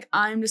be like,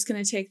 I'm just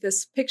going to take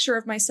this picture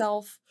of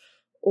myself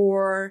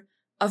or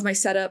of my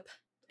setup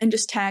and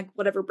just tag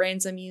whatever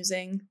brands I'm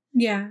using.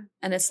 Yeah.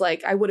 And it's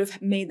like, I would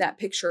have made that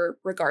picture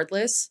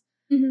regardless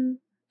and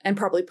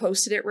probably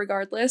posted it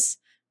regardless,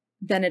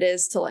 than it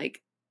is to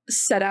like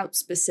set out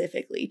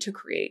specifically to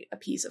create a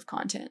piece of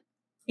content.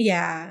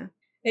 Yeah.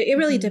 It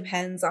really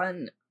depends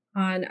on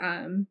I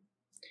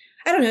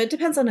don't know. It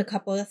depends on a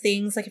couple of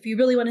things. Like if you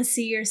really want to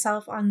see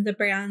yourself on the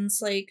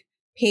brand's like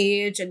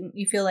page and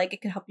you feel like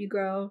it can help you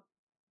grow,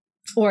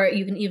 or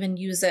you can even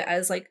use it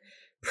as like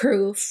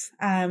proof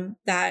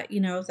that,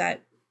 you know,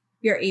 that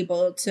you're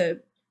able to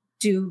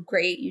do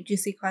great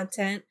UGC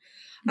content.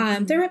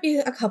 There might be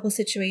a couple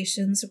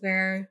situations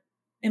where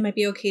it might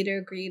be okay to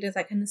agree to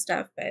that kind of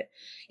stuff. But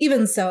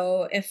even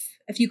so,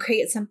 if you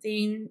create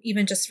something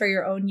even just for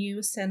your own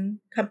use and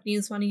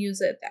companies want to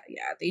use it, that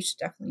they should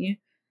definitely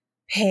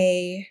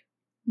pay.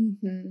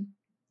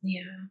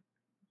 Yeah.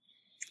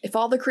 If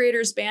all the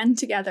creators band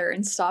together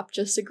and stop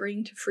just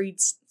agreeing to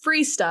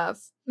free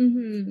stuff,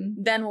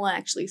 then we'll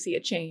actually see a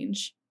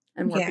change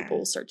and more people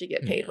will start to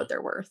get paid what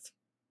they're worth.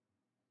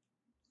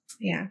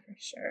 Yeah, for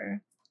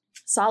sure.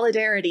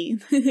 Solidarity.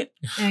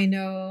 I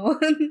know.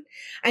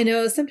 I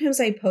know. Sometimes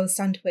I post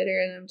on Twitter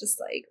and I'm just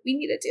like, we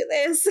need to do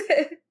this.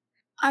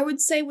 I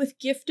would say with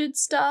gifted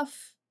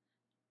stuff,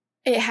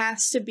 it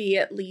has to be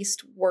at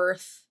least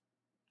worth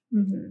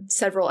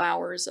several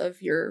hours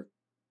of your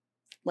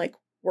like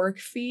work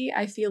fee.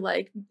 I feel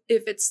like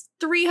if it's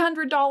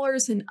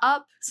 $300 and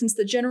up, since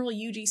the general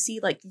UGC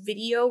like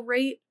video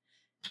rate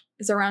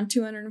is around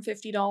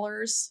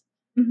 $250,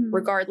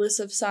 regardless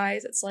of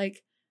size, it's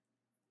like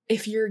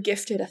if you're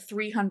gifted a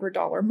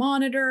 $300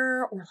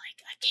 monitor or like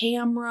a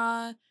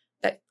camera,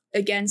 that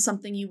again,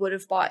 something you would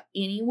have bought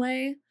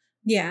anyway.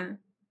 Yeah.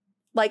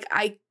 Like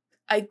I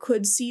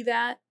could see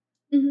that,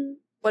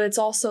 but it's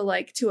also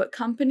like to a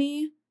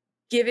company,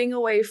 giving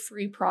away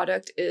free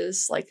product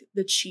is like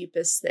the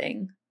cheapest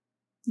thing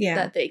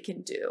that they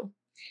can do.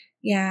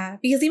 Yeah,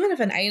 because even if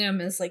an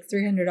item is like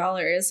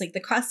 $300, like the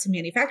cost to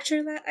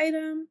manufacture that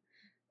item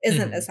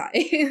isn't as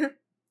high.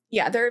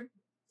 Yeah, they're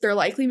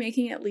likely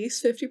making at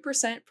least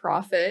 50%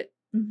 profit,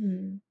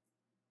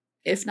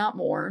 if not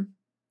more.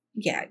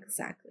 Yeah,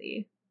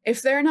 exactly.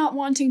 if they're not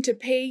wanting to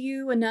pay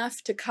you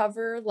enough to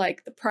cover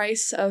like the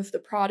price of the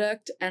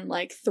product and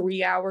like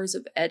 3 hours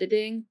of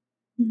editing,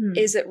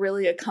 is it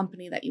really a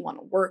company that you want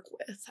to work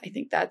with? I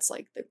think that's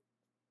like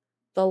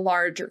the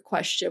larger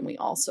question we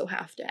also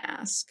have to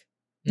ask.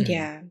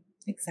 Yeah,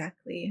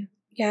 exactly.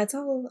 Yeah, it's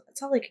all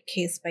like a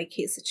case by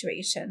case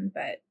situation,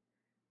 but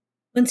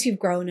once you've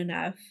grown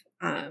enough,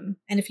 and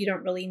if you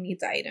don't really need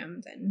the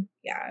item, then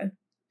yeah,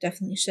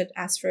 definitely should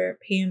ask for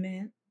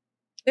payment.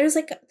 There's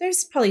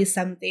probably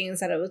some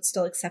things that I would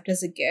still accept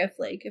as a gift,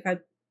 like if I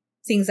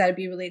things that I'd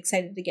be really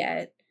excited to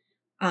get,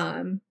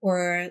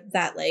 or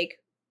that like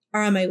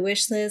are on my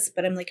wish list,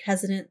 but I'm like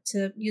hesitant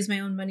to use my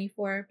own money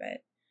for.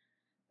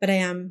 But I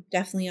am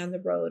definitely on the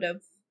road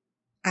of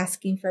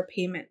asking for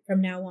payment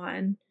from now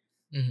on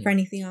for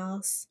anything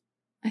else.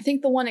 I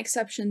think the one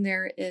exception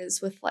there is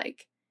with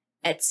like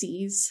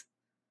Etsy's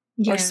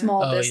or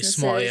small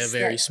businesses.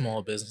 Very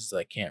small businesses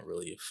that can't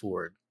really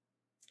afford.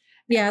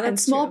 Yeah, that's and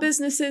small true.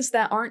 businesses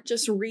that aren't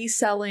just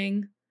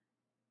reselling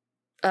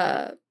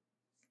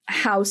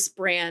house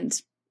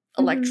brand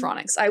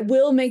electronics. I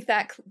will make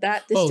that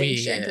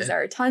distinction because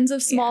there are tons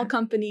of small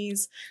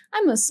companies.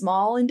 I'm a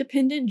small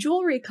independent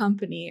jewelry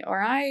company,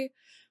 or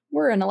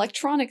we're an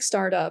electronic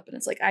startup, and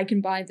it's like I can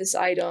buy this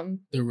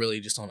item. They're really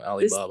just on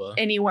Alibaba.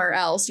 Anywhere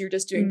else, you're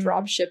just doing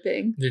drop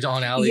shipping. They're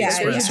on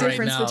AliExpress right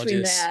now.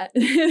 Between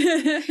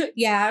that.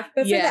 Yeah,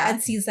 but for the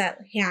Etsy's that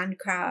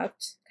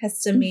handcraft,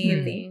 custom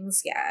made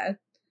things, Yeah,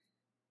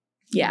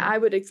 I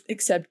would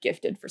accept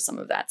gifted for some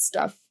of that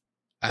stuff.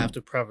 I have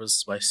to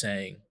preface by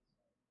saying,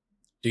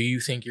 do you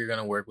think you're going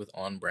to work with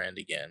On Brand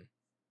again?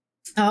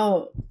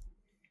 Oh,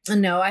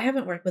 no, I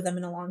haven't worked with them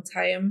in a long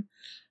time.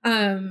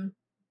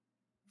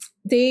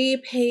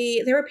 They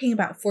were paying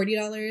about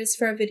 $40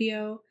 for a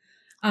video.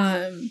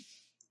 And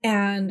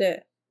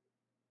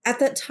at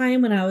that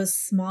time when I was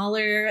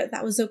smaller,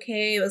 that was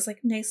okay. It was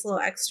like nice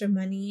little extra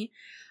money.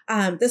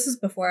 This was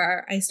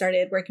before I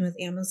started working with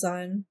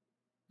Amazon.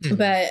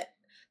 But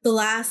the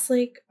last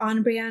like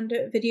On Brand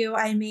video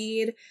I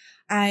made,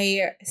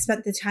 I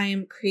spent the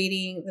time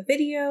creating the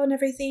video and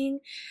everything.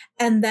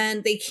 And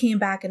then they came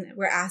back and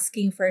were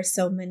asking for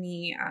so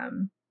many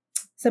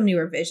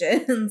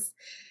revisions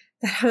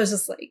that I was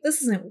just like,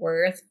 this isn't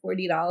worth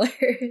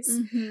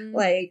 $40.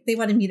 Like they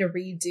wanted me to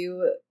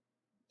redo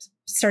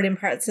certain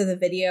parts of the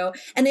video.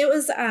 And it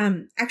was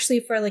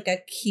actually for like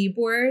a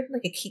keyboard,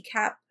 like a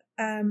keycap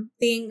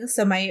thing.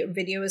 So my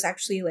video was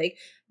actually like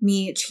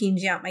me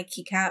changing out my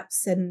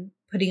keycaps and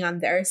putting on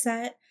their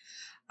set.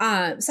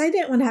 So I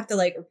didn't want to have to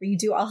like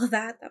redo all of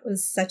that. That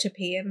was such a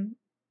pain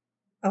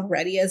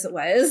already as it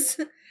was.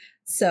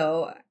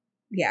 So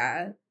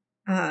yeah,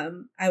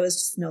 I was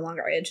just no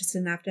longer interested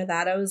in after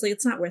that. I was like,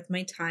 it's not worth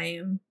my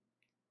time.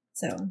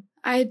 So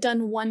I had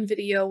done one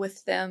video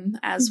with them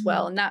as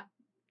well. And that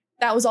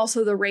was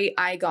also the rate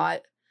I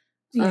got.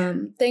 Yeah.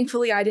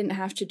 Thankfully, I didn't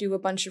have to do a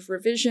bunch of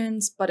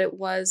revisions, but it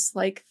was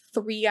like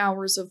 3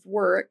 hours of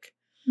work.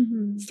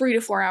 3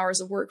 to 4 hours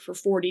of work for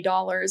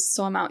 $40.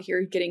 So I'm out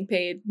here getting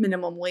paid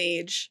minimum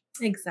wage.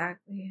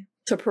 Exactly.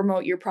 To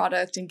promote your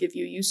product and give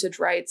you usage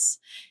rights.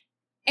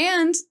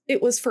 And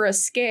it was for a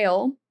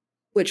scale,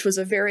 which was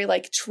a very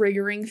like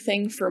triggering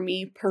thing for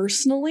me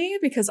personally,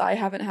 because I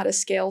haven't had a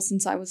scale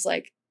since I was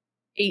like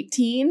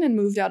 18 and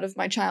moved out of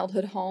my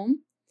childhood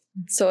home.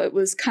 So it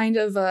was kind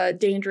of a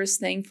dangerous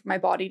thing for my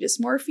body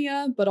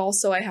dysmorphia, but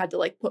also I had to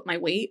like put my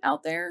weight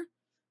out there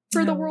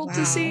for the world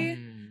to see.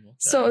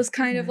 So it was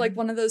kind of like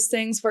one of those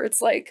things where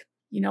it's like,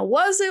 you know,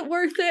 was it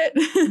worth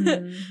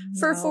it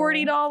for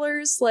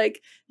 $40? Like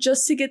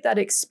just to get that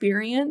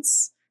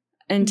experience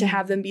and to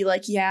have them be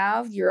like,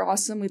 yeah, you're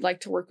awesome. We'd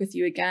like to work with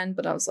you again.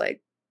 But I was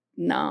like,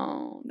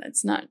 no,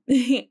 that's not,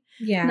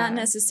 not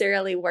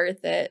necessarily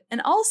worth it.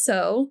 And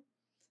also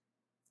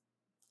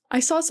I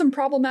saw some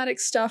problematic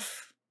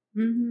stuff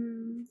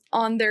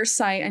on their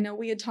site. I know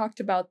we had talked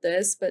about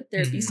this, but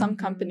there'd be some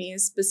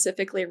companies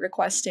specifically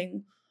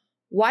requesting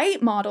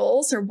white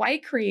models or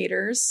white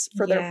creators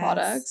for their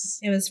products.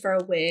 It was for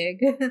a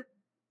wig.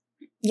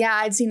 Yeah,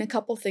 I'd seen a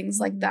couple things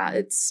like that.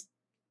 It's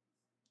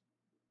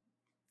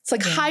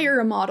like hire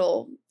a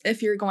model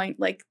if you're going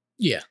like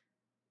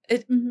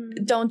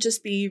don't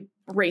just be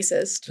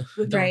racist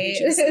with right.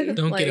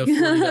 Don't like, get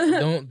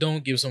a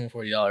don't give someone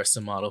 $40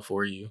 to model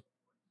for you.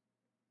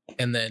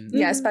 And then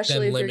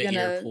especially if limit you're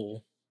gonna your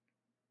pool.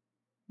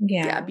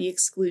 Be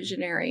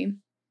exclusionary.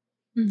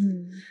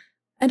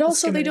 And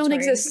also they don't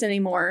exist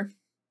anymore.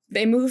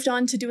 They moved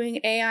on to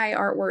doing AI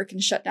artwork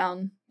and shut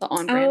down the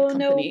on-brand company.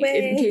 No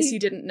way. In case you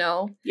didn't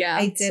know. Yeah.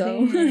 I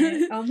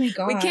didn't. Oh my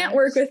god. We can't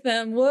work with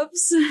them.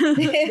 Whoops.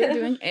 They're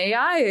doing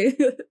AI.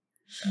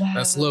 Wow.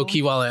 That's low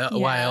key why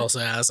I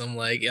also asked them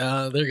like,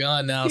 they're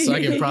gone now, so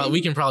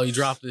we can probably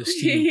drop this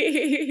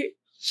too.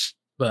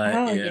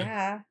 But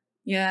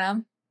yeah,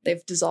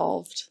 they've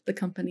dissolved the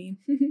company.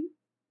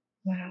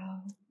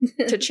 Wow.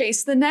 To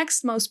chase the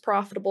next most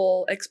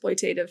profitable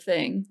exploitative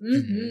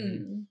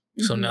thing.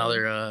 So now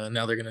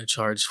they're gonna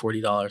charge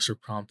 $40 for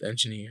prompt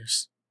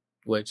engineers,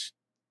 which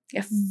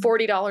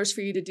 $40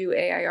 for you to do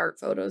AI art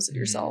photos of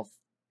yourself.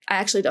 I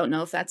actually don't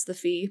know if that's the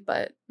fee,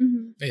 but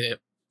Yeah.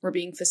 we're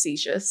being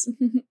facetious.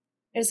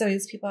 There's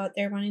always people out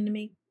there wanting to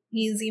make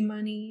easy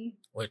money.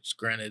 Which,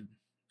 granted,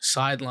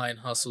 sideline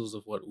hustles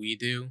of what we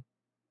do,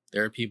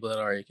 there are people that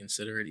already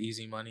consider it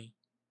easy money.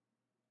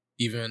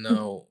 Even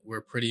though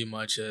we're pretty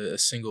much a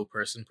single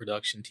person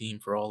production team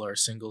for all our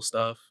single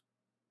stuff.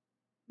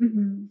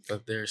 Mm-hmm.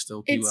 But there's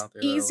still people It's out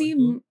there that easy. are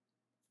like, ooh.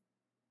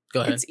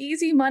 Go ahead. It's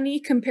easy money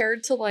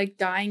compared to like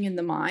dying in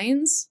the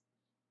mines.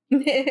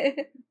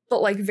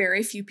 But like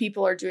very few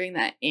people are doing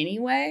that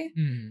anyway,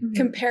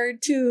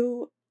 compared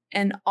to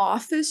an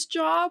office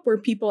job where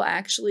people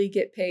actually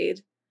get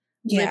paid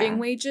living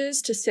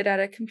wages to sit at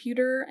a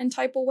computer and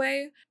type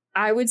away.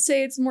 I would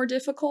say it's more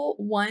difficult.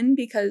 One,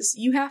 because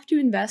you have to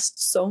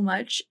invest so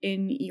much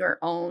in your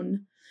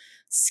own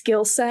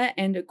skill set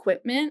and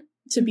equipment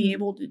to be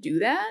able to do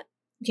that.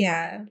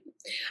 Yeah.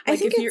 Like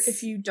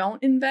if you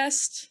don't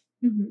invest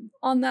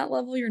on that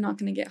level, you're not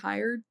going to get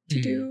hired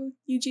to do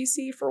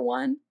UGC for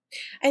one.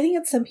 I think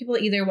it's some people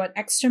either want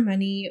extra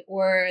money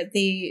or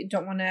they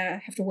don't want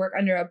to have to work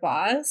under a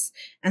boss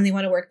and they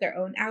want to work their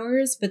own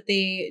hours, but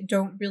they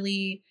don't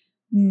really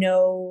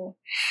know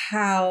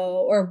how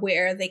or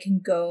where they can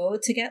go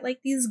to get like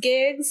these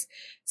gigs.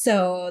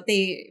 So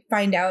they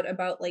find out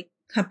about like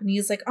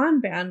companies like On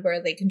Brand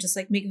where they can just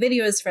like make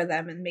videos for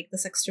them and make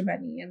this extra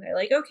money. And they're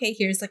like, okay,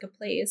 here's like a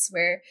place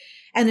where,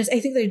 and I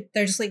think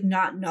they're just like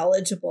not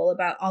knowledgeable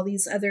about all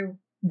these other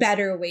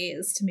better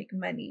ways to make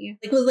money.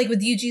 Like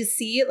with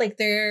UGC, like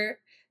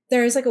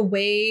there's like a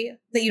way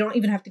that you don't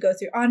even have to go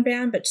through On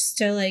Brand, but just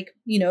to like,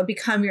 you know,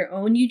 become your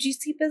own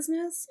UGC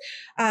business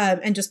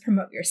and just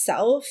promote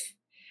yourself.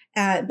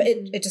 But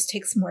it just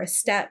takes more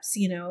steps,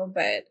 you know,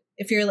 but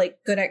if you're like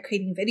good at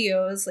creating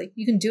videos, like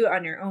you can do it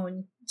on your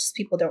own. Just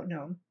people don't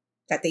know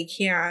that they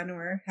can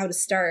or how to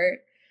start.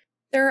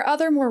 There are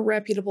other more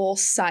reputable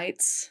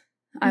sites,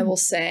 I will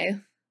say,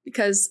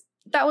 because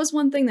that was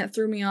one thing that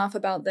threw me off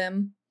about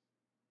them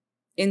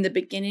in the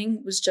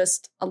beginning was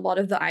just a lot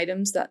of the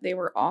items that they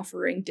were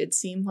offering did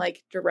seem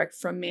like direct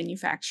from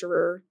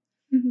manufacturer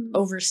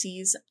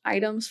overseas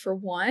items for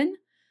one.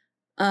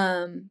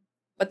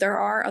 But there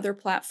are other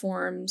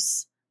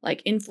platforms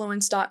like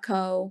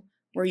influence.co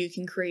where you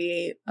can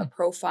create a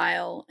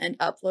profile and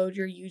upload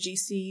your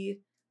UGC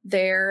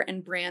there,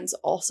 and brands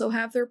also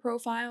have their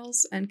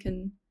profiles and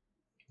can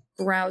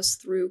browse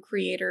through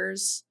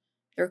creators,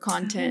 their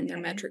content, and their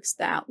metrics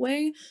that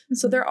way.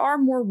 So there are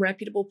more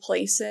reputable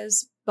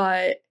places,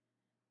 but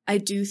I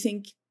do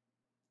think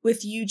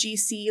with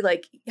UGC,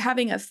 like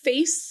having a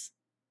face,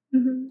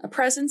 a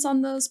presence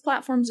on those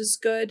platforms is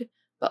good,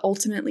 but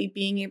ultimately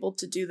being able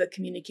to do the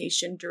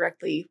communication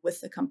directly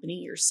with the company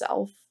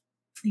yourself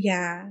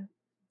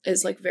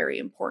is like very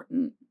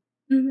important.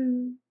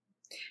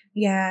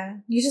 Yeah,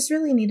 you just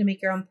really need to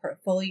make your own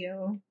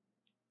portfolio,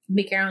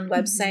 make your own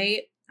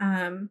website,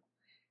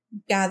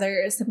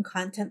 gather some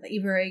content that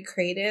you've already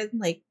created,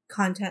 like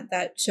content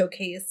that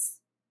showcase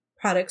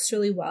products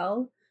really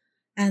well,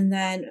 and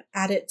then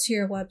add it to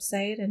your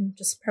website and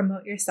just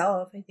promote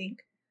yourself. I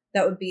think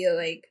that would be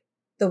like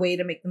the way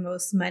to make the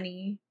most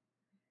money.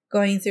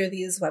 Going through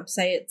these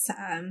websites,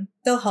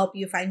 they'll help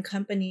you find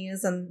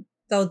companies and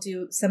they'll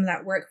do some of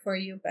that work for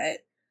you,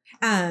 but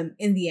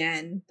in the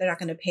end, they're not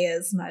going to pay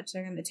as much.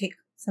 They're going to take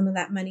some of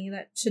that money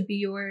that should be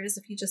yours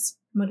if you just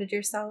promoted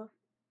yourself.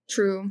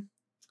 True.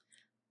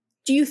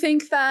 Do you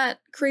think that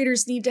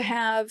creators need to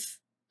have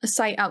a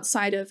site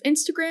outside of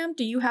Instagram?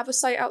 Do you have a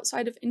site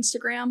outside of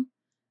Instagram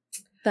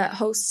that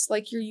hosts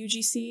like your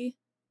UGC?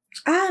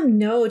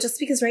 No, just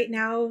because right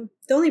now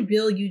the only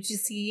real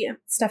UGC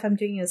stuff I'm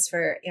doing is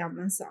for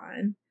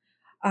Amazon.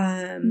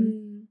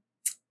 And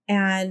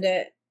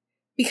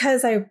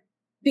because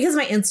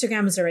my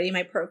Instagram is already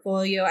my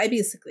portfolio, I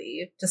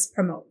basically just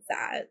promote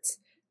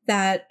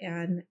that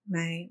and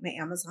my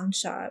Amazon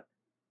shop.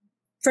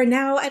 For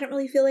now, I don't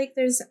really feel like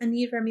there's a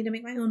need for me to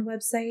make my own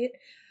website.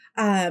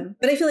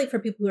 But I feel like for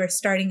people who are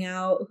starting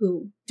out,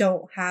 who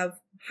don't have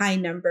high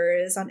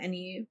numbers on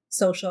any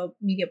social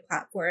media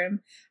platform,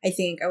 I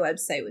think a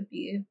website would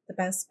be the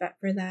best bet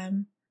for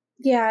them.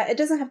 Yeah, it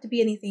doesn't have to be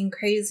anything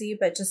crazy,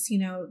 but just, you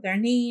know, their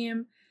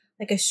name,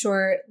 like a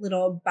short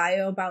little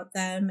bio about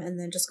them, and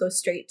then just go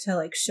straight to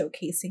like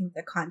showcasing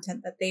the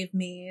content that they've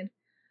made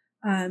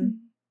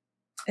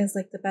is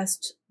like the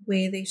best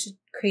way they should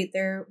create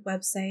their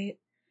website.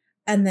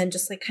 And then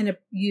just like kind of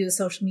use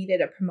social media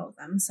to promote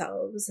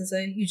themselves as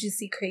a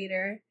UGC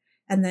creator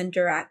and then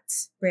direct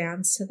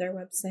brands to their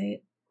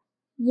website.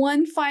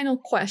 One final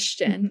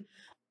question.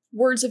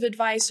 Words of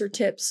advice or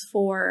tips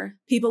for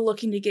people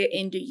looking to get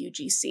into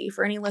UGC,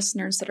 for any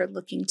listeners that are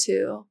looking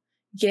to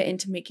get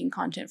into making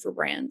content for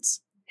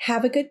brands.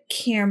 Have a good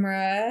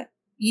camera.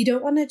 You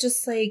don't want to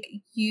just like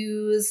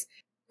use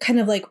kind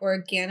of like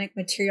organic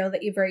material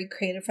that you've already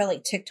created for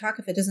like TikTok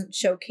if it doesn't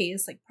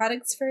showcase like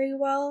products very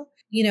well.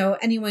 You know,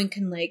 anyone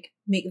can like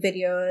make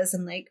videos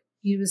and like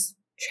use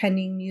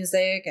trending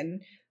music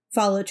and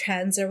follow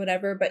trends or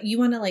whatever, but you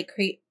want to like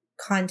create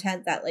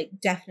content that like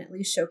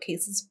definitely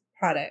showcases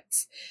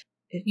products.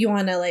 You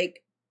want to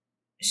like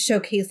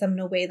showcase them in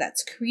a way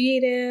that's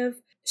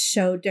creative,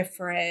 show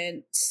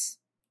different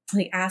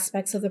like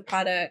aspects of the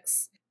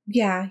products.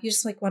 Yeah, you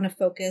just like want to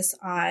focus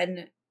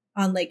on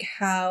like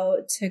how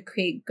to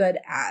create good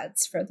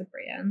ads for the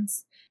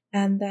brands.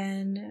 And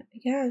then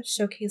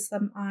showcase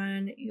them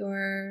on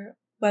your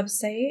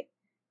website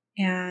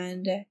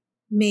and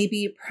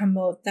maybe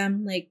promote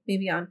them like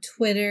maybe on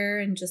Twitter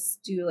and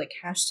just do like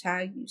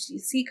hashtag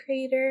UGC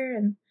creator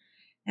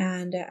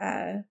and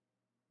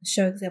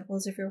show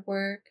examples of your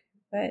work.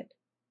 But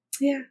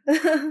yeah.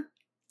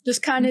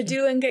 Just kind of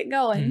do and get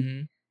going.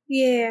 Mm-hmm.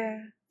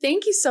 Yeah.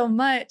 Thank you so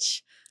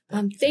much.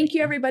 Thank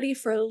you, everybody,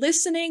 for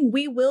listening.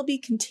 We will be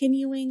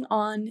continuing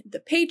on the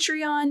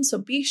Patreon, so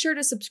be sure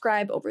to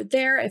subscribe over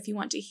there if you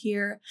want to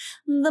hear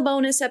the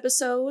bonus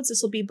episodes.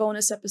 This will be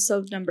bonus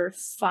episode number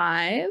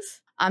 5.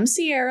 I'm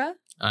Sierra.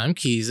 I'm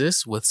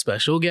Keezus with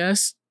special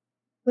guest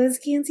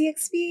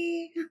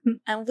LizGainsEXP.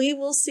 And we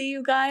will see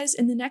you guys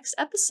in the next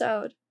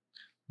episode.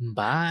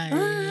 Bye.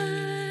 Bye.